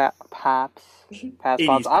 Young Pops, past 80s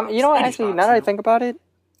Pops. Pops. You know what? 80s Actually, Pops, now that I yeah. think about it,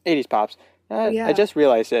 80s Pops. Yeah. I just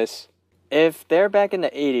realized this. If they're back in the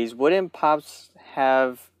 80s, wouldn't Pops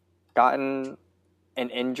have gotten an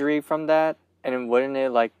injury from that, and wouldn't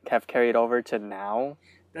it like have carried over to now?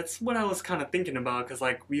 That's what I was kind of thinking about, because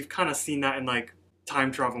like we've kind of seen that in like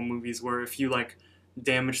time travel movies, where if you like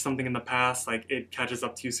damage something in the past, like it catches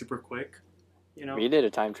up to you super quick. You know? We did a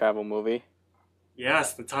time travel movie.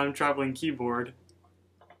 Yes, the time traveling keyboard.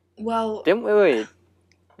 Well, Didn't we? Wait.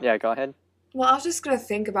 Yeah, go ahead. Well, I was just gonna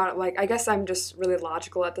think about it, like, I guess I'm just really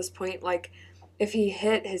logical at this point. Like, if he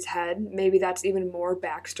hit his head, maybe that's even more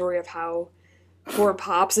backstory of how poor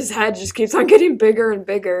Pops' head just keeps on getting bigger and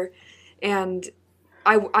bigger. And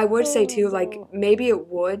I would say, too, like, maybe it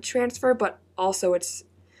would transfer, but also it's,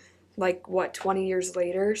 like, 20 years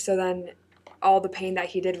later? So then all the pain that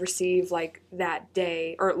he did receive, like, that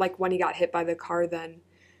day, or, like, when he got hit by the car then,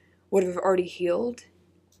 would have already healed,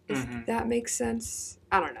 if that makes sense.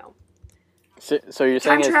 I don't know. So you're saying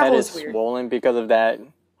Time his head travel is is weird. swollen because of that?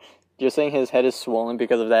 You're saying his head is swollen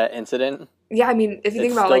because of that incident? Yeah, I mean, if you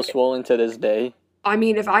think It's about, still like, swollen to this day? I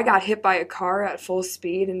mean, if I got hit by a car at full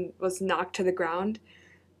speed and was knocked to the ground,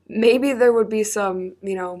 maybe there would be some,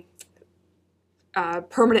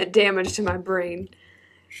 permanent damage to my brain.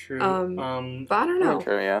 True. But I don't know.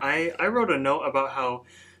 True, yeah. I wrote a note about how,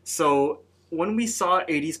 so when we saw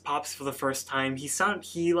 80s Pops for the first time,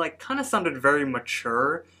 he like kind of sounded very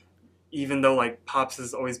mature, even though like Pops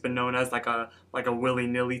has always been known as like a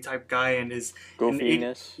willy-nilly type guy, and his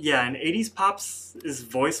Goofiness. and 80s Pops'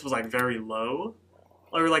 voice was like very low,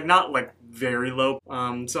 or like not like very low.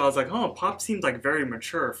 So I was like, oh, Pops seems like very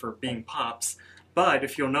mature for being Pops. But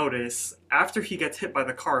if you'll notice, after he gets hit by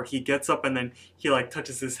the car, he gets up and then he like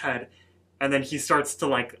touches his head, and then he starts to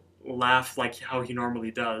like laugh like how he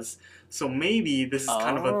normally does. So maybe this is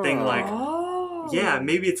kind of a thing like, yeah,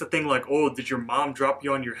 maybe it's a thing like, oh, did your mom drop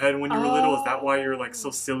you on your head when you were little? Is that why you're like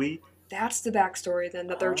so silly? That's the backstory then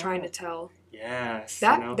that they're trying to tell. Yes.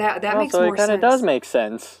 That makes more So it kind of sense. does make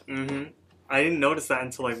sense. I didn't notice that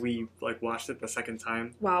until like we like watched it the second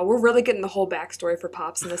time. Wow, we're really getting the whole backstory for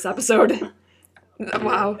Pops in this episode.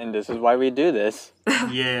 Wow. And this is why we do this.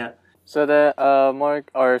 Yeah. So then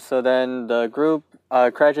the group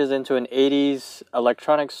crashes into an 80s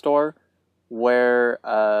electronics store where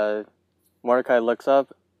Mordecai looks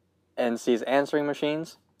up and sees answering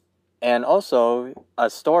machines, and also a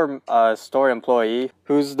store employee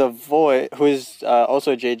who's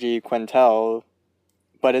also J.G. Quintel,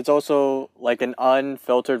 but it's also like an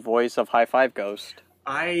unfiltered voice of High Five Ghost.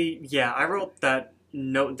 I wrote that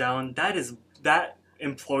note down. That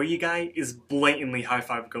employee guy is blatantly High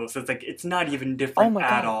Five Ghost. It's like it's not even different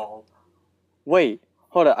at all. Wait,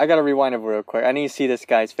 Hold up, I gotta rewind it real quick. I need to see this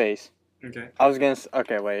guy's face. Okay. I was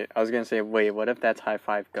gonna say, wait, what if that's High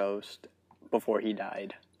Five Ghost before he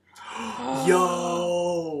died?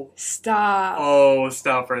 Yo! Stop. Oh,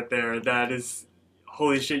 stop right there. That is...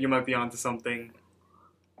 Holy shit, you might be onto something.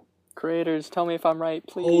 Creators, tell me if I'm right,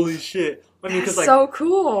 please. Holy shit. I mean, That's because, like... so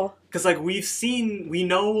cool. Because, like, we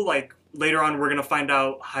know, like, later on we're gonna find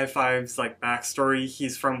out High Five's, like, backstory.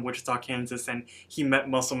 He's from Wichita, Kansas, and he met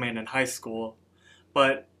Muscle Man in high school.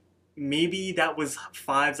 But maybe that was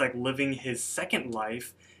Five's, like, living his second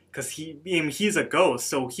life, because he's a ghost,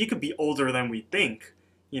 so he could be older than we think,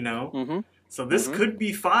 you know? Mm-hmm. So this could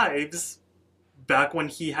be Five's back when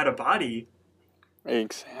he had a body.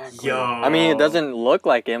 Exactly. Yo. I mean, it doesn't look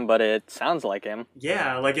like him, but it sounds like him.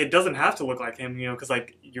 Yeah, like, it doesn't have to look like him, you know, because,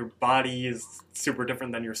 like, your body is super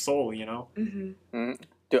different than your soul, you know? Mm-hmm.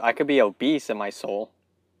 Dude, I could be obese in my soul.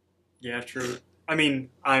 Yeah, true. I mean,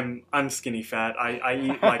 I'm skinny fat. I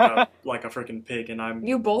eat like a freaking pig, and I'm...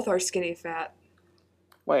 You both are skinny fat.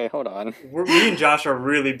 Wait, hold on. Me and Josh are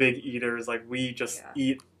really big eaters. Like, we just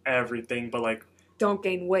eat everything, but, like... Don't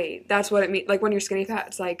gain weight. That's what it means. Like, when you're skinny fat,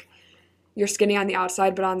 it's like you're skinny on the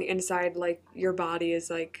outside, but on the inside, like, your body is,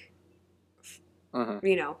 like,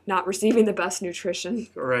 you know, not receiving the best nutrition.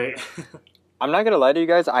 Right. I'm not gonna lie to you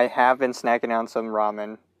guys, I have been snacking on some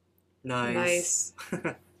ramen. Nice.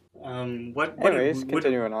 What Anyways,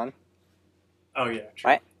 continuing on. Oh, yeah,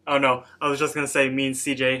 true. What? Oh, no. I was just going to say, me and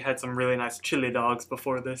CJ had some really nice chili dogs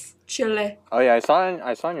before this. Chile. Oh yeah, I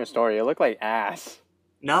saw in your story, it looked like ass.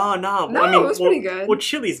 No. No, I mean, it was pretty good. Well,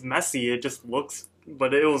 chili's messy. It just looks...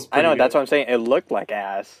 But it was pretty I know, good. that's what I'm saying, it looked like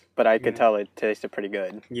ass, but I could tell it tasted pretty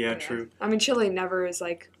good. Yeah, true. I mean, chili never is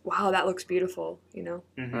like, wow, that looks beautiful, you know?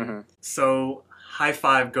 So, High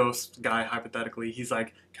Five Ghost guy, hypothetically, he's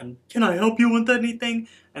like, can I help you with anything?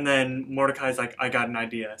 And then Mordecai's like, I got an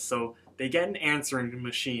idea. So they get an answering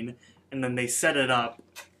machine, and then they set it up,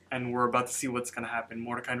 and we're about to see what's going to happen.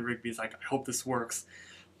 Mordecai and Rigby's like, I hope this works.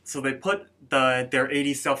 So they put their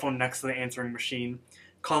 80s cell phone next to the answering machine,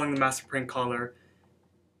 calling the master prank caller.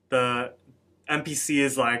 The NPC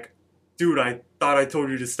is like, dude, I thought I told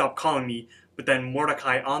you to stop calling me. But then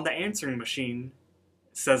Mordecai on the answering machine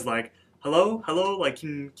says like, hello, like,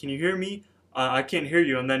 can you hear me? I can't hear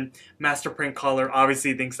you. And then Master Prank Caller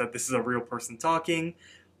obviously thinks that this is a real person talking.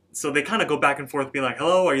 So they kind of go back and forth being like,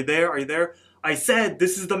 hello, are you there? Are you there? I said,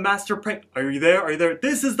 this is the Master Prank. Are you there? Are you there?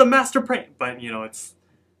 This is the Master Prank. But, you know, it's...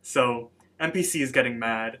 So NPC is getting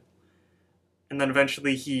mad. And then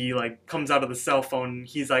eventually he, like, comes out of the cell phone.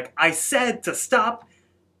 He's like, I said to stop.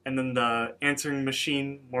 And then the answering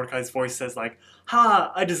machine, Mordecai's voice says like,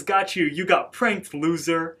 ha, I just got you. You got pranked,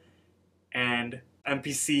 loser. And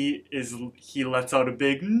NPC he lets out a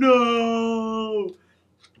big no.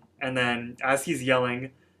 And then as he's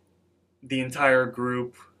yelling, the entire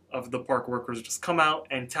group of the park workers just come out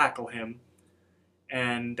and tackle him.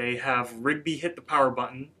 And they have Rigby hit the power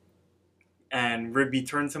button. And Rigby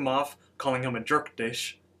turns him off, calling him a jerk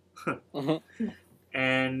dish.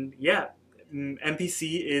 And yeah,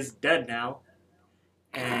 NPC is dead now.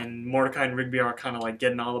 And Mordecai and Rigby are kind of like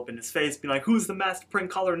getting all up in his face, being like, who's the master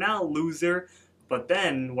prank caller now, loser? But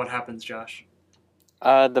then, what happens, Josh?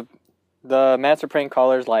 The master prank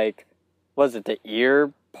caller's like, was it the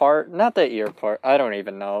ear part? Not the ear part, I don't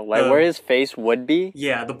even know. Like, where his face would be?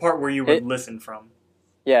 Yeah, the part where you would listen from.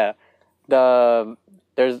 Yeah.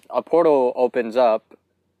 There's a portal opens up,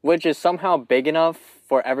 which is somehow big enough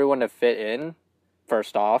for everyone to fit in,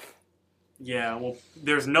 first off. Yeah, well,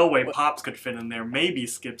 there's no way Pops could fit in there. Maybe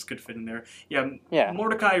Skips could fit in there. Yeah.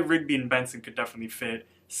 Mordecai, Rigby, and Benson could definitely fit.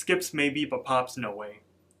 Skips maybe, but Pops, no way.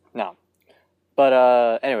 No.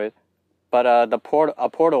 But, anyway. But, a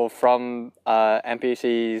portal from,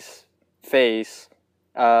 NPC's face,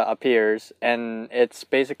 appears, and it's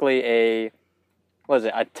basically a, what is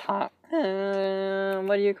it, a time,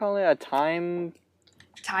 what do you call it, a time...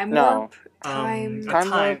 Time No. warp? Time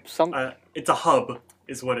warp? It's a hub,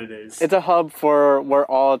 is what it is. It's a hub for where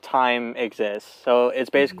all time exists. So it's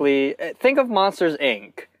basically, think of Monsters,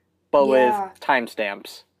 Inc., but with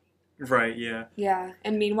timestamps. Right, yeah. Yeah,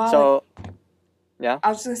 and meanwhile, So, yeah? I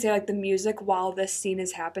was just gonna say, like, the music while this scene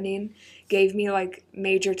is happening gave me, like,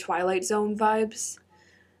 major Twilight Zone vibes.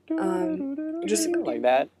 Just like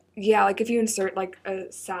that. Yeah, like, if you insert, like,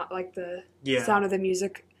 a sound, like, the sound of the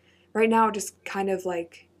music, right now, just kind of,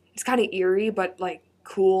 like, it's kind of eerie, but, like,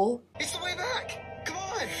 cool. It's the way back! Come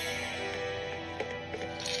on!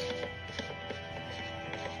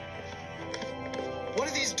 One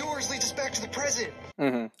of these doors leads us back to the present.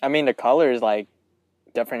 I mean, the color is, like,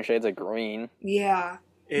 different shades of green. Yeah.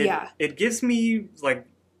 It gives me, like,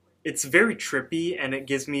 It's very trippy, and it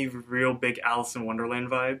gives me real big Alice in Wonderland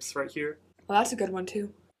vibes right here. Well, that's a good one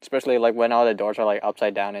too. Especially like when all the doors are like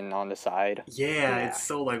upside down and on the side. Yeah, it's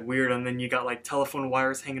so like weird, and then you got like telephone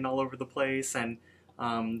wires hanging all over the place, and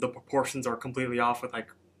the proportions are completely off with like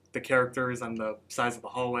the characters and the size of the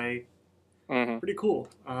hallway. Mm-hmm. Pretty cool.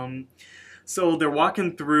 So they're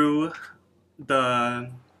walking through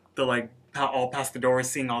the like all past the doors,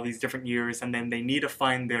 seeing all these different years, and then they need to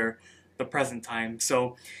find the present time.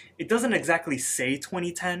 So it doesn't exactly say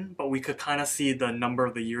 2010, but we could kind of see the number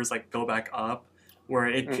of the years like go back up, where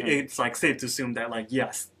it's like safe to assume that like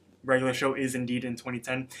yes, regular show is indeed in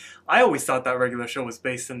 2010. I always thought that regular show was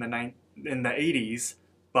based in the 80s,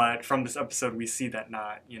 but from this episode we see that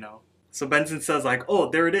not, you know. So Benson says like, "Oh,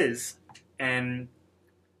 there it is," and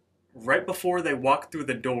right before they walk through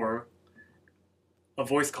the door, a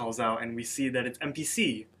voice calls out, and we see that it's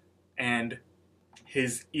MPC, and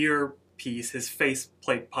his earpiece, his face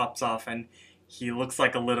plate pops off, and he looks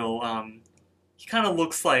like a little, he kind of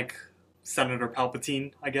looks like Senator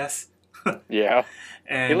Palpatine, I guess. Yeah.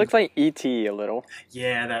 And He looks like E.T. a little.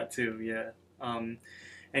 yeah, that too, yeah.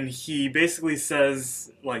 And he basically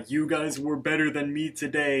says, like, you guys were better than me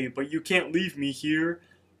today, but you can't leave me here.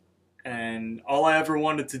 And all I ever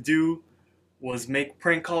wanted to do was make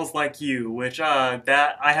prank calls like you, which,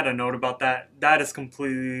 that, I had a note about that. That is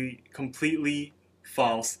completely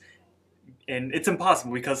false. And it's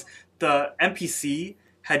impossible because the NPC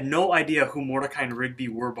had no idea who Mordecai and Rigby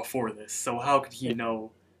were before this. So how could he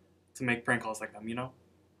know to make prank calls like them, you know?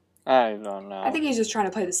 I don't know. I think he's just trying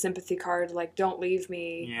to play the sympathy card, like, don't leave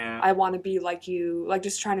me. Yeah. I want to be like you. Like,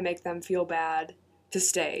 just trying to make them feel bad to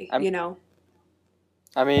stay, you know?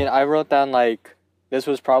 I mean, I wrote down, like, this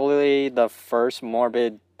was probably the first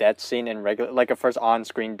morbid death scene in regular, like a first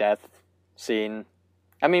on-screen death scene.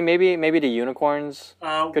 I mean, maybe the unicorns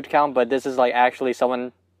could count, but this is, like, actually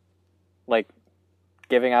someone, like,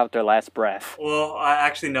 giving out their last breath. Well, I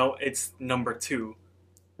actually know it's number 2.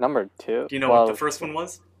 Number 2? Do you know what the first one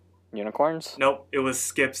was? Unicorns? Nope, it was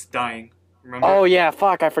Skip's dying. Remember? Oh, yeah,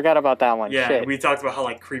 fuck, I forgot about that one. Yeah, Shit. we talked about how,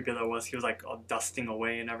 like, creepy that was. He was, like, all dusting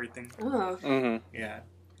away and everything. Oh. Mm-hmm. Yeah.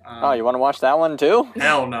 Oh, you want to watch that one, too?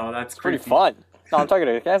 Hell no, that's Pretty creepy. fun. No, I'm talking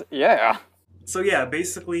to you guys. Yeah. So, yeah,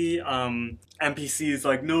 basically, NPC is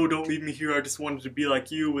like, no, don't leave me here. I just wanted to be like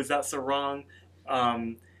you. Was that so wrong?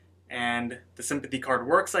 And the sympathy card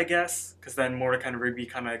works, I guess, because then Mordecai and Rigby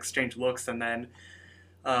kind of exchange looks, and then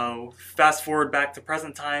fast forward back to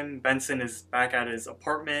present time. Benson is back at his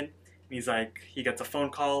apartment. He's like, he gets a phone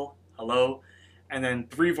call, hello, and then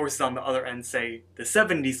 3 voices on the other end say, the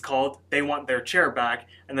 70s called, they want their chair back,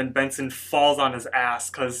 and then Benson falls on his ass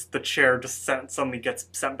because the chair just suddenly gets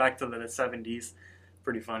sent back to the 70s.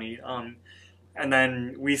 Pretty funny. And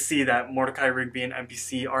then we see that Mordecai, Rigby, and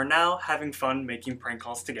NPC are now having fun making prank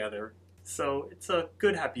calls together. So it's a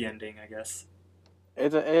good happy ending, I guess.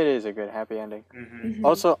 It is a good happy ending. Mm-hmm.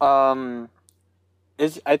 Also, I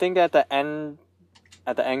think at the end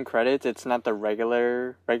credits, it's not the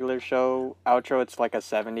regular show outro. It's like a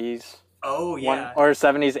 70s Oh, yeah. one, or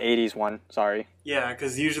 70s 80s one. Sorry. Yeah,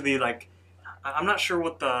 because usually, like, I'm not sure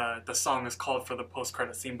what the song is called for the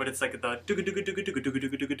post-credit scene, but it's like the dooga dooga dooga dooga dooga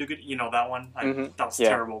dooga dooga dooga. You know that one? That was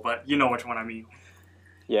terrible, but you know which one I mean.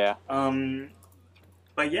 Yeah.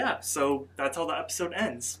 But yeah, so that's how the episode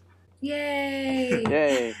ends. Yay!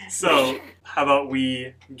 Yay. So, how about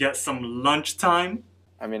we get some lunchtime?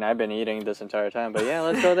 I mean, I've been eating this entire time, but yeah,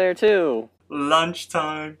 let's go there too.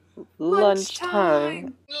 Lunchtime.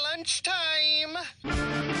 Lunchtime. Lunchtime!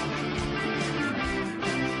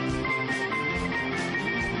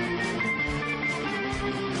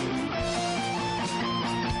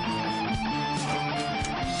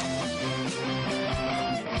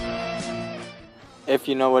 If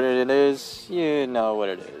you know what it is, you know what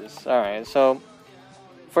it is. Alright, so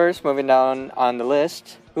first, moving down on the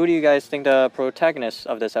list, who do you guys think the protagonist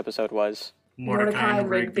of this episode was? Mordecai and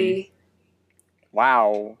Rigby.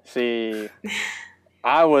 Wow. See,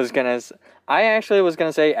 I actually was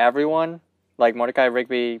gonna say everyone, like Mordecai,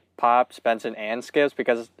 Rigby, Pops, Benson, and Skips,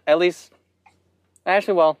 because at least,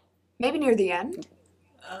 actually, well, Maybe near the end.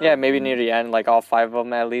 yeah, maybe near the end, like all 5 of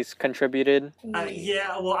them at least contributed.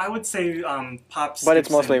 Yeah, well, I would say Pops. But it's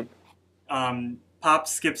mostly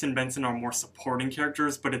Pops, Skips, and Benson are more supporting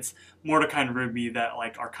characters, but it's Mordecai and Rigby that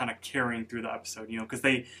like are kind of carrying through the episode, you know, because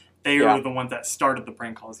they are the ones that started the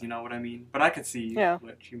prank calls. You know what I mean? But I could see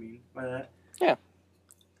what you mean by that.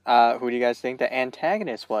 Yeah. Who do you guys think the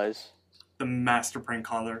antagonist was? The master prank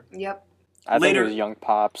caller. Yep. I think it was young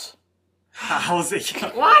Pops. How's it?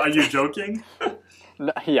 What? Are you joking?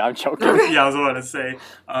 No, yeah, I'm joking. Yeah, I was about to say.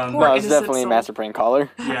 Poor No, it's innocent definitely a soul. master prank caller.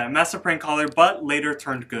 Yeah, master prank caller, but later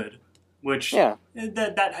turned good, which Yeah.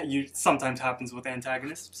 sometimes happens with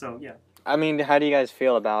antagonists. So yeah. I mean, how do you guys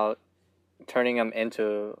feel about turning him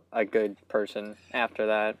into a good person after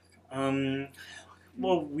that?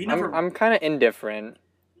 Well, we never. I'm kind of indifferent.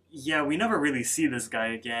 Yeah, we never really see this guy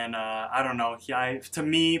again. I don't know. To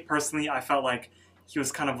me personally, I felt like he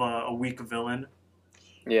was kind of a weak villain.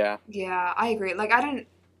 Yeah. Yeah, I agree. Like, I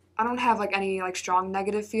don't have like any like strong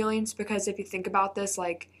negative feelings because if you think about this,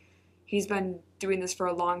 like, he's been doing this for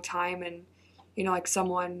a long time, and you know,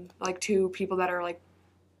 like two people that are like,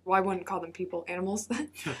 well, I wouldn't call them people, animals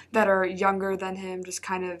that are younger than him, just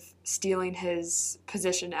kind of stealing his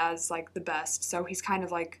position as like the best. So he's kind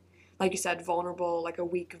of like you said, vulnerable, like a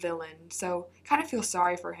weak villain. So kind of feel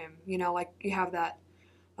sorry for him. You know, like you have that,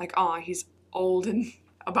 like, oh, he's old and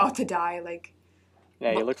about to die, like.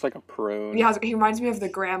 Yeah, he looks like a prune. Yeah, he reminds me of the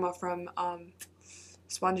grandma from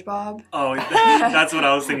SpongeBob. Oh, that's what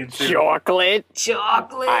I was thinking too. Chocolate.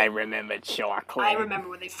 Chocolate. I remember chocolate. I remember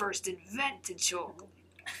when they first invented chocolate.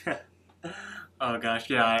 Oh gosh,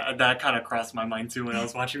 yeah, that kind of crossed my mind too when I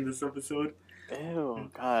was watching this episode. Ew,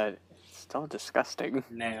 God, it's so disgusting.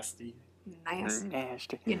 Nasty.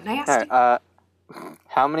 Nasty. You're All nasty. right,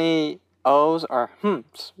 how many O's or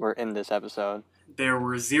hmps were in this episode? There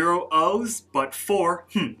were 0 O's, but 4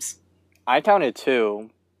 hmps. I counted 2,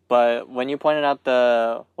 but when you pointed out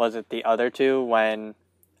the other 2 when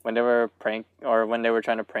they were when they were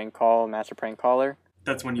trying to prank call Master Prank Caller?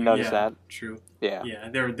 That's when you notice that. True. Yeah. Yeah,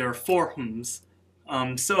 there are 4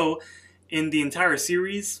 hms. So in the entire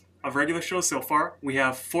series of regular shows so far, we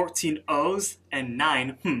have 14 O's and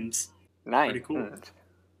 9 hms. 9. Pretty cool.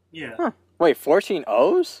 Yeah. Huh. Wait, 14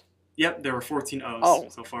 O's? Yep, there were 14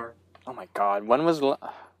 O's so far. Oh my God! When was the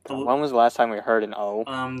last time we heard an O?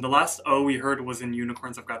 The last O we heard was in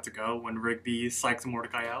Unicorns Have Got to Go when Rigby psyched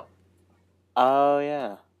Mordecai out. Oh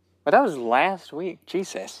yeah, but that was last week.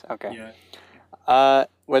 Jesus. Okay. Yeah.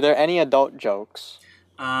 Were there any adult jokes?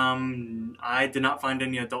 I did not find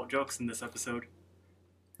any adult jokes in this episode.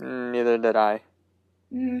 Neither did I.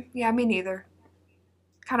 Yeah, me neither.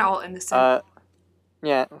 Kind of all innocent.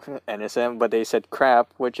 Yeah, innocent, but they said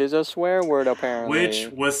crap, which is a swear word apparently. Which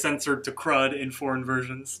was censored to crud in foreign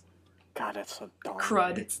versions. God, that's so dumb.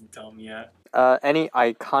 Crud. It's dumb, yeah. Any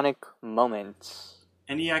iconic moments?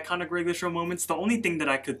 Any iconic regular show moments? The only thing that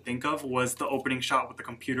I could think of was the opening shot with the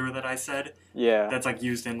computer that I said. Yeah. That's like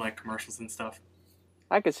used in like commercials and stuff.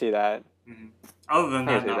 I could see that. Mm-hmm. Other than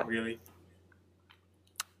that, not really.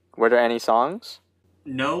 Were there any songs?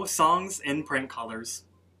 No songs in Prank Callers.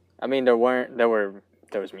 I mean, there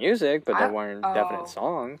was music, but there weren't definite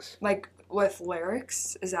songs. Like with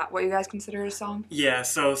lyrics? Is that what you guys consider a song? Yeah,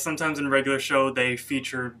 so sometimes in regular show they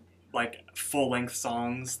feature like full-length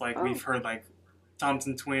songs. Like we've heard like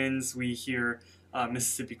Thompson Twins, we hear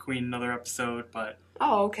Mississippi Queen another episode, but...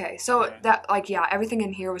 Oh, okay. So that, like, yeah, everything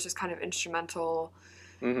in here was just kind of instrumental.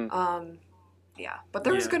 Mm-hmm. Yeah, but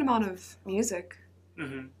there was a good amount of music.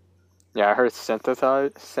 Mm-hmm. Yeah, I heard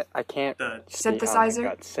synthesizer. I can't. Synthesizer? Oh my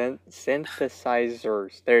God.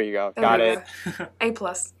 Synthesizers. There you go. Got it.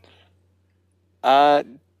 A+.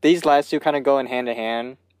 These last two kind of go in hand to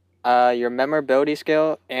hand. Your memorability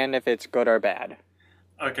scale and if it's good or bad.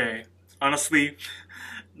 Okay, honestly,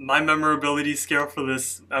 my memorability scale for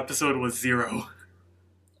this episode was 0.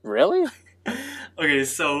 Really? Okay,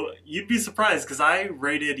 so you'd be surprised because I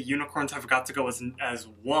rated Unicorns Have Got to Go as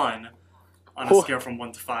 1 on a scale from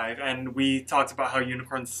 1 to 5, and we talked about how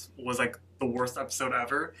Unicorns was like the worst episode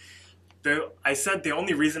ever. I said the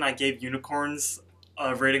only reason I gave Unicorns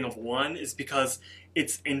a rating of 1 is because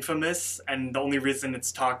it's infamous, and the only reason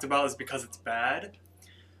it's talked about is because it's bad.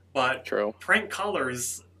 But True. Prank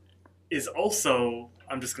Callers is also,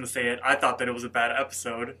 I'm just going to say it, I thought that it was a bad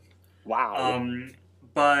episode. Wow.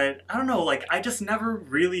 But I don't know, like, I just never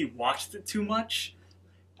really watched it too much.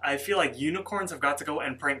 I feel like Unicorns Have Got to Go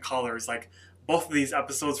and Prank Callers, like, both of these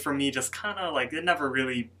episodes for me just kind of, like, it never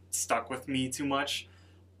really stuck with me too much.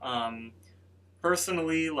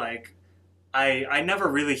 Personally, like, I never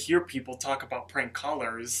really hear people talk about Prank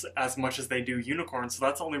Callers as much as they do Unicorns, so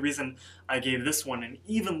that's the only reason I gave this one an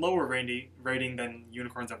even lower rating than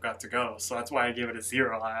Unicorns Have Got to Go. So that's why I gave it a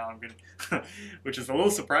 0, which is a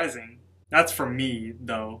little surprising. That's for me,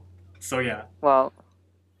 though. So yeah. Well,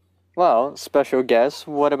 special guest,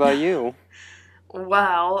 what about you?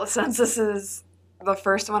 Well, since this is the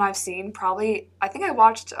first one I've seen, I think I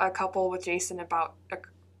watched a couple with Jason about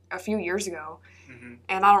a few years ago,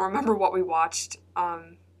 and I don't remember what we watched.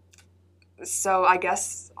 So I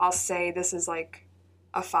guess I'll say this is like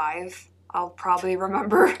a 5. I'll probably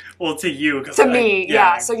remember. Well, to you. 'Cause To me,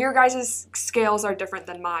 yeah. So your guys' scales are different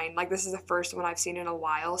than mine. Like, this is the first one I've seen in a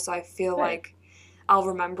while, so I feel like I'll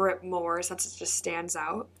remember it more since it just stands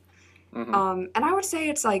out. Mm-hmm. And I would say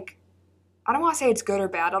it's like, I don't want to say it's good or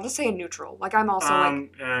bad. I'll just say a neutral. Like, I'm also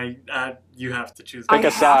you have to choose. Pick I a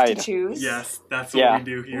have side. to choose. Yes, that's what we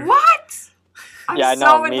do here. What? I'm Yeah, so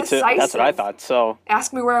no, me too. indecisive. That's what I thought. So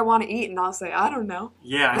Ask me where I want to eat, and I'll say I don't know.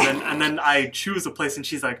 Yeah, and then I choose a place, and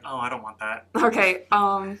she's like, "Oh, I don't want that." Okay.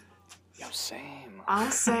 same.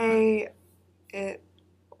 I'll say it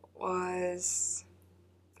was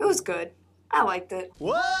good. I liked it.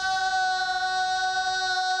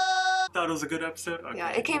 Thought it was a good episode. Okay. Yeah,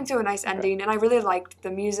 it came to a nice ending, and I really liked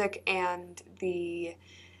the music and the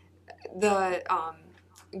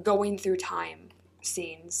going through time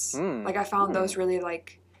scenes. Like, I found those really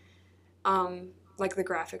like the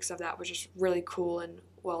graphics of that was just really cool and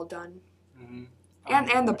well done. Mm-hmm.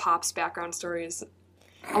 And the Pop's background story is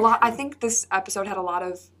a lot. I think this episode had a lot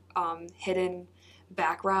of hidden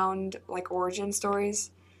background, like origin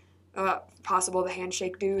stories. Possible the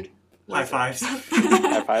handshake dude. High fives.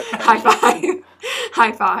 High five.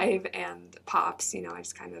 High five, and Pops. You know, I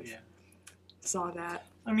just kind of saw that.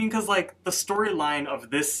 I mean, because like the storyline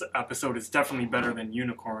of this episode is definitely better than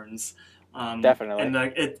Unicorns. Definitely. And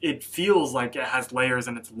like it feels like it has layers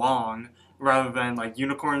and it's long, rather than like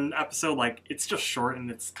Unicorn episode. Like, it's just short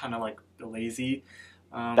and it's kind of like lazy.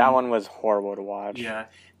 That one was horrible to watch. Yeah,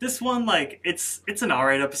 this one, like, it's an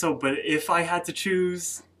alright episode, but if I had to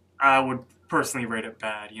choose, I would personally rate it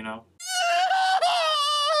bad. You know.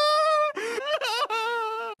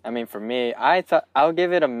 I mean, for me, I thought I'll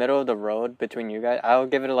give it a middle of the road between you guys. I'll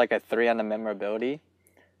give it like a 3 on the memorability.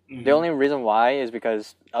 Mm-hmm. The only reason why is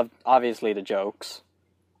because of obviously the jokes.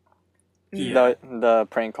 Yeah. The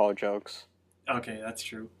prank call jokes. Okay, that's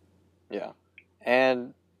true. Yeah,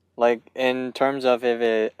 and like in terms of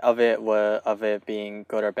it being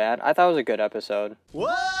good or bad, I thought it was a good episode.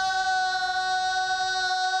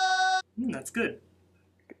 That's good.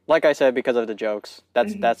 Like I said, because of the jokes.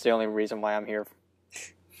 That's the only reason why I'm here.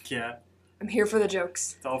 Yeah. I'm here for the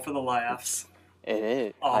jokes. It's all for the laughs. It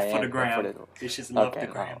is. All for the gram. Bitches love the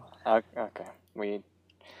gram. Okay. We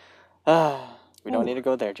don't need to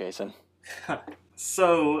go there, Jason.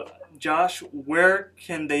 So, Josh, where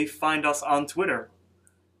can they find us on Twitter?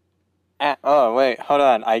 Oh, wait, hold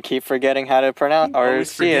on. I keep forgetting how to pronounce or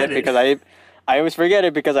see it because I always forget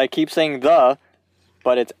it because I keep saying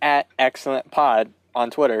but it's at Excellent Pod on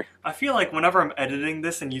Twitter. I feel like whenever I'm editing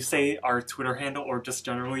this and you say our Twitter handle or just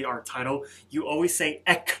generally our title, you always say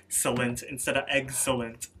excellent instead of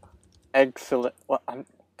excellent. Excellent. What?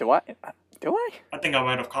 Do I? I think I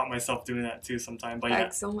might have caught myself doing that too sometime. But yeah.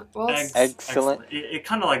 Excellent. Well, excellent. It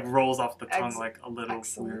kind of like rolls off the tongue like a little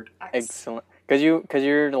weird. Excellent. Because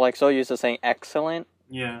you're like so used to saying excellent.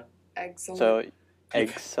 Yeah. Excellent. So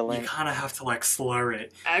excellent. You kind of have to like slur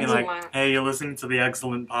it. Excellent. You're like, hey, you're listening to the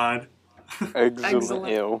Excellent Pod.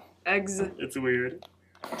 Excellent. Ew. It's weird.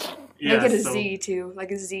 Yeah, make it a Z too, like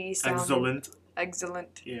a Z sound. Excellent.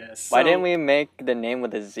 Excellent. Yes. Why didn't we make the name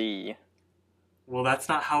with a Z? Well, that's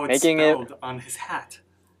not how it's spelled on his hat.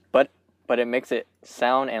 But it makes it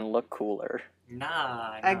sound and look cooler.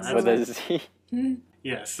 Nah. With a Z.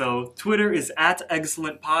 Yeah, so Twitter is at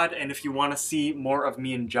ExcellentPod, and if you want to see more of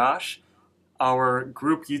me and Josh, our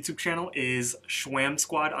group YouTube channel is Schwam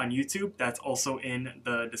Squad on YouTube. That's also in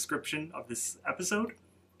the description of this episode.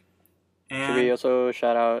 And should we also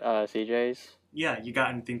shout out CJ's? Yeah, you got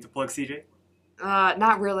anything to plug, CJ?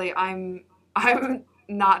 Not really. I'm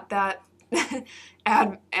not that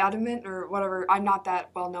adamant or whatever. I'm not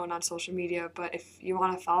that well known on social media, but if you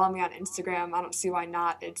want to follow me on Instagram, I don't see why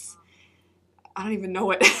not. I don't even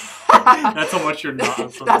know it. That's how much you're not on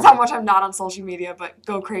social That's how much I'm not on social media, but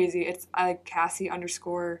go crazy. It's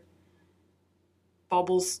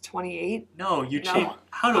Cassie_Bubbles28. No, you changed.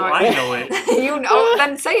 How do I know it? You know,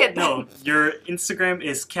 then say it then. No, your Instagram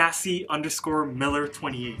is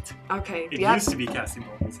Cassie_Miller28. Okay. It used to be Cassie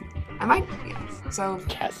Bubbles. I might, yes. So.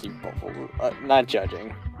 Cassie Bubbles. Not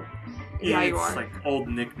judging. Yeah, you are. It's like old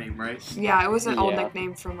nickname, right? Yeah, it was an old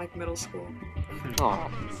nickname from like middle school. Oh.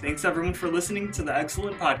 Thanks everyone for listening to the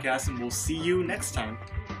Excellent Podcast, and we'll see you next time.